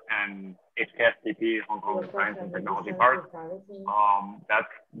Cyberport and HKSTP, Hong Kong Science and Technology Park.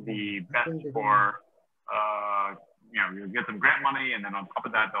 That's the best for, you get some grant money, and then on top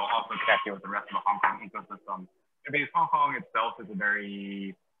of that, they'll also connect you with the rest of the Hong Kong ecosystem. Because Hong Kong itself is a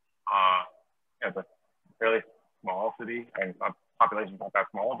very, it's a fairly small city, and the population is not that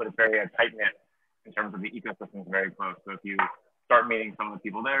small, but it's very tight-knit in terms of the ecosystem is very close. So if you start meeting some of the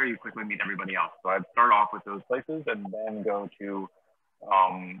people there, you quickly meet everybody else. So I'd start off with those places and then go to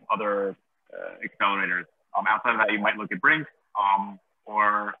other accelerators. Outside of that, you might look at Brink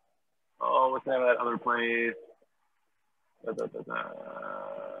or, what's the name of that other place?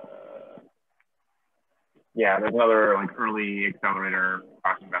 Yeah, there's another like early accelerator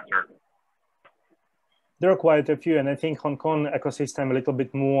investor. There are quite a few, and I think Hong Kong ecosystem a little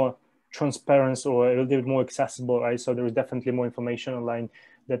bit more transparent or a little bit more accessible, right? So there is definitely more information online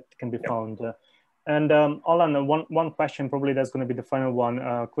that can be found. And Alan, one question, probably that's going to be the final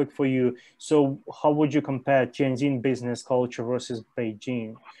one, quick for you. So how would you compare Tianjin business culture versus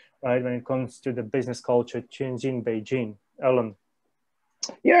Beijing, right? When it comes to the business culture, Tianjin, Beijing, Alan.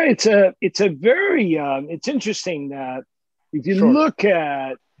 Yeah, it's a very, it's interesting that if you look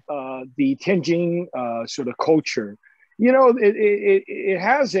at the Tianjin sort of culture, it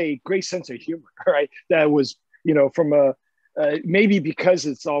has a great sense of humor, right? That was, from a, maybe because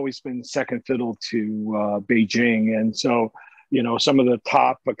it's always been second fiddle to Beijing. And so, some of the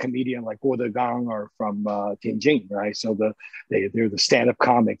top comedian like Guo Degang are from Tianjin, right? So they're the stand-up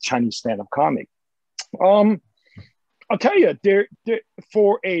comic, Chinese stand-up comic. I'll tell you, they're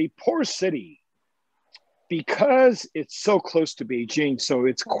for a poor city, because it's so close to Beijing, so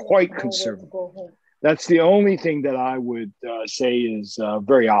it's quite conservative. That's the only thing that I would say is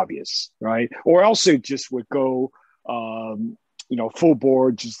very obvious, right? Or else it just would go, full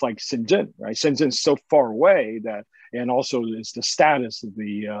board, just like Shenzhen, right? Shenzhen's so far away that and also is the status of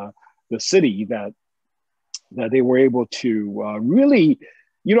the city that they were able to really,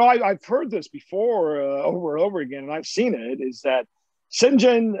 you know, I've heard this before over and over again, and I've seen it, is that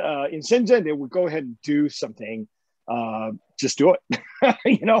Shenzhen, in Shenzhen, they would go ahead and do something, just do it,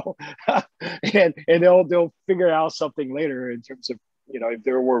 you know, and they'll figure out something later in terms of, you know, if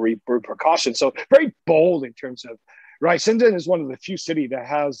there were repercussions. So very bold in terms of, right, Shenzhen is one of the few cities that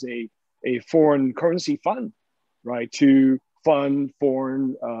has a foreign currency fund, right, to fund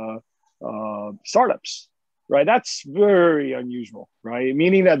foreign startups. Right, that's very unusual, right?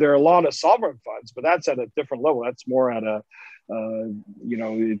 Meaning that there are a lot of sovereign funds, but that's at a different level. That's more at a, you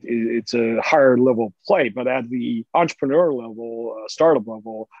know, it's a higher level play. But at the entrepreneur level, startup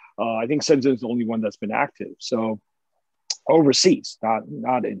level, I think Shenzhen is the only one that's been active. So overseas,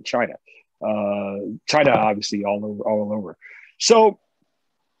 not in China. China, obviously, all over. So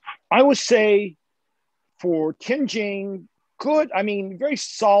I would say for Tianjin, good. I mean, very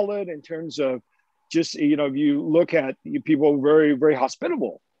solid in terms of, just, you know, if you look at people, very, very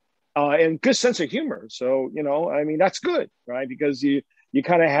hospitable and good sense of humor. So, you know, I mean, that's good, right? Because you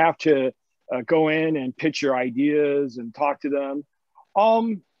kind of have to go in and pitch your ideas and talk to them.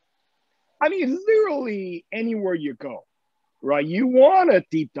 I mean, literally anywhere you go, right? You want to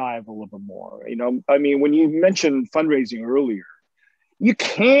deep dive a little bit more. You know, I mean, when you mentioned fundraising earlier, you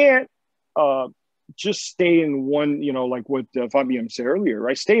can't just stay in one, you know, like what Fabian said earlier,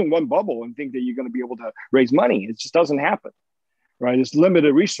 right? Stay in one bubble and think that you're going to be able to raise money. It just doesn't happen, right? It's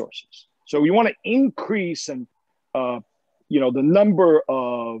limited resources. So you want to increase and, you know, the number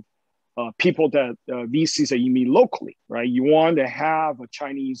of people that VCs that you meet locally, right? You want to have a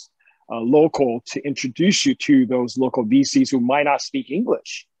Chinese local to introduce you to those local VCs who might not speak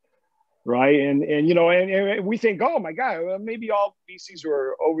English. Right. And you know, and we think, oh my God, well, maybe all VCs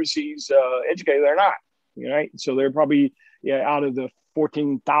were overseas educated. They're not, right? So they're probably, out of the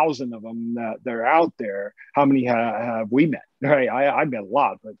 14,000 of them that are out there, how many have we met? Right. I met a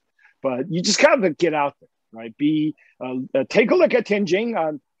lot, but you just got to get out there, right? Take a look at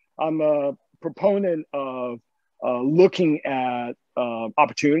Tianjin. I'm a proponent of looking at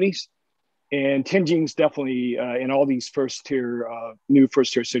opportunities. And Tianjin's definitely in all these new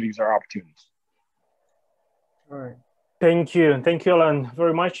first tier cities are opportunities. All right. Thank you, Alan,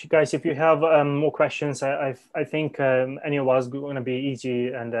 very much, guys. If you have more questions, I think any of us going to be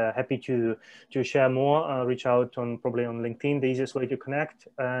easy and happy to share more. Reach out probably on LinkedIn, the easiest way to connect.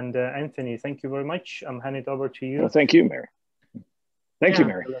 And Anthony, thank you very much. I'm handing it over to you. Well, thank you, Mary. Thank you,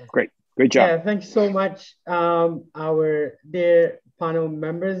 Mary. Great job. Yeah, thanks so much, our dear panel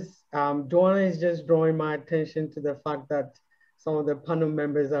members. Joanna is just drawing my attention to the fact that some of the panel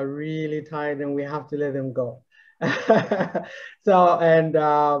members are really tired and we have to let them go. So,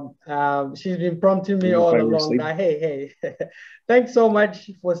 and she's been prompting me all along that, hey, thanks so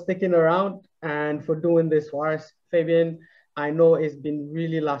much for sticking around and for doing this for us. Fabian, I know it's been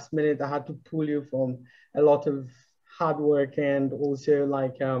really last minute. I had to pull you from a lot of hard work and also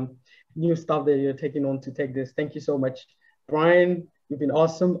like new stuff that you're taking on to take this. Thank you so much. Brian, you've been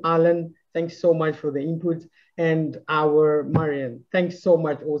awesome. Alan, thanks so much for the input. And our Marian, thanks so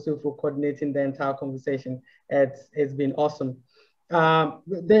much also for coordinating the entire conversation. It's been awesome.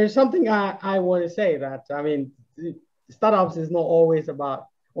 There's something I want to say that, I mean, startups is not always about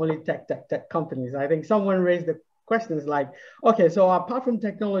only tech companies. I think someone raised the questions like, okay, so apart from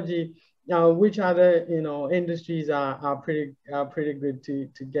technology, which other industries are pretty good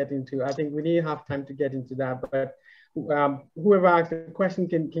to get into? I think we need to have time to get into that, but whoever asked the question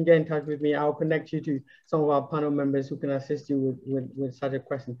can get in touch with me. I'll connect you to some of our panel members who can assist you with such a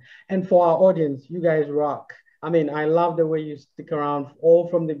question. And for our audience, you guys rock. I mean, I love the way you stick around all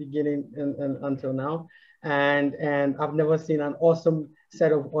from the beginning and until now. And I've never seen an awesome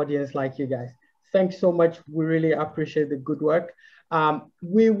set of audience like you guys. Thanks so much. We really appreciate the good work.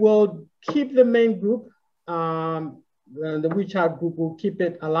 We will keep the main group, the WeChat group, will keep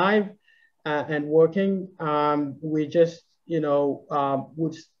it alive and working. We just,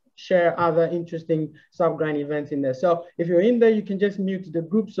 would share other interesting subgrind events in there. So if you're in there, you can just mute the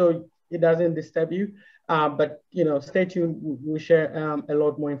group so it doesn't disturb you. But stay tuned. We'll share a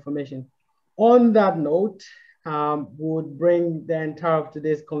lot more information. On that note, we'll bring the entire of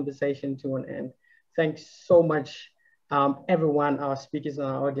today's conversation to an end. Thanks so much, everyone, our speakers and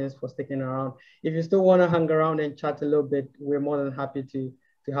our audience, for sticking around. If you still want to hang around and chat a little bit, we're more than happy to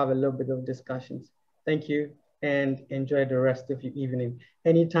have a little bit of discussions. Thank you and enjoy the rest of your evening.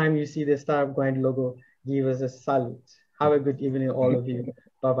 Anytime you see the Startup Grind logo, give us a salute. Have a good evening, all of you.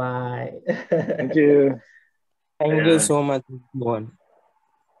 Bye-bye. Thank you. Thank you so much, everyone.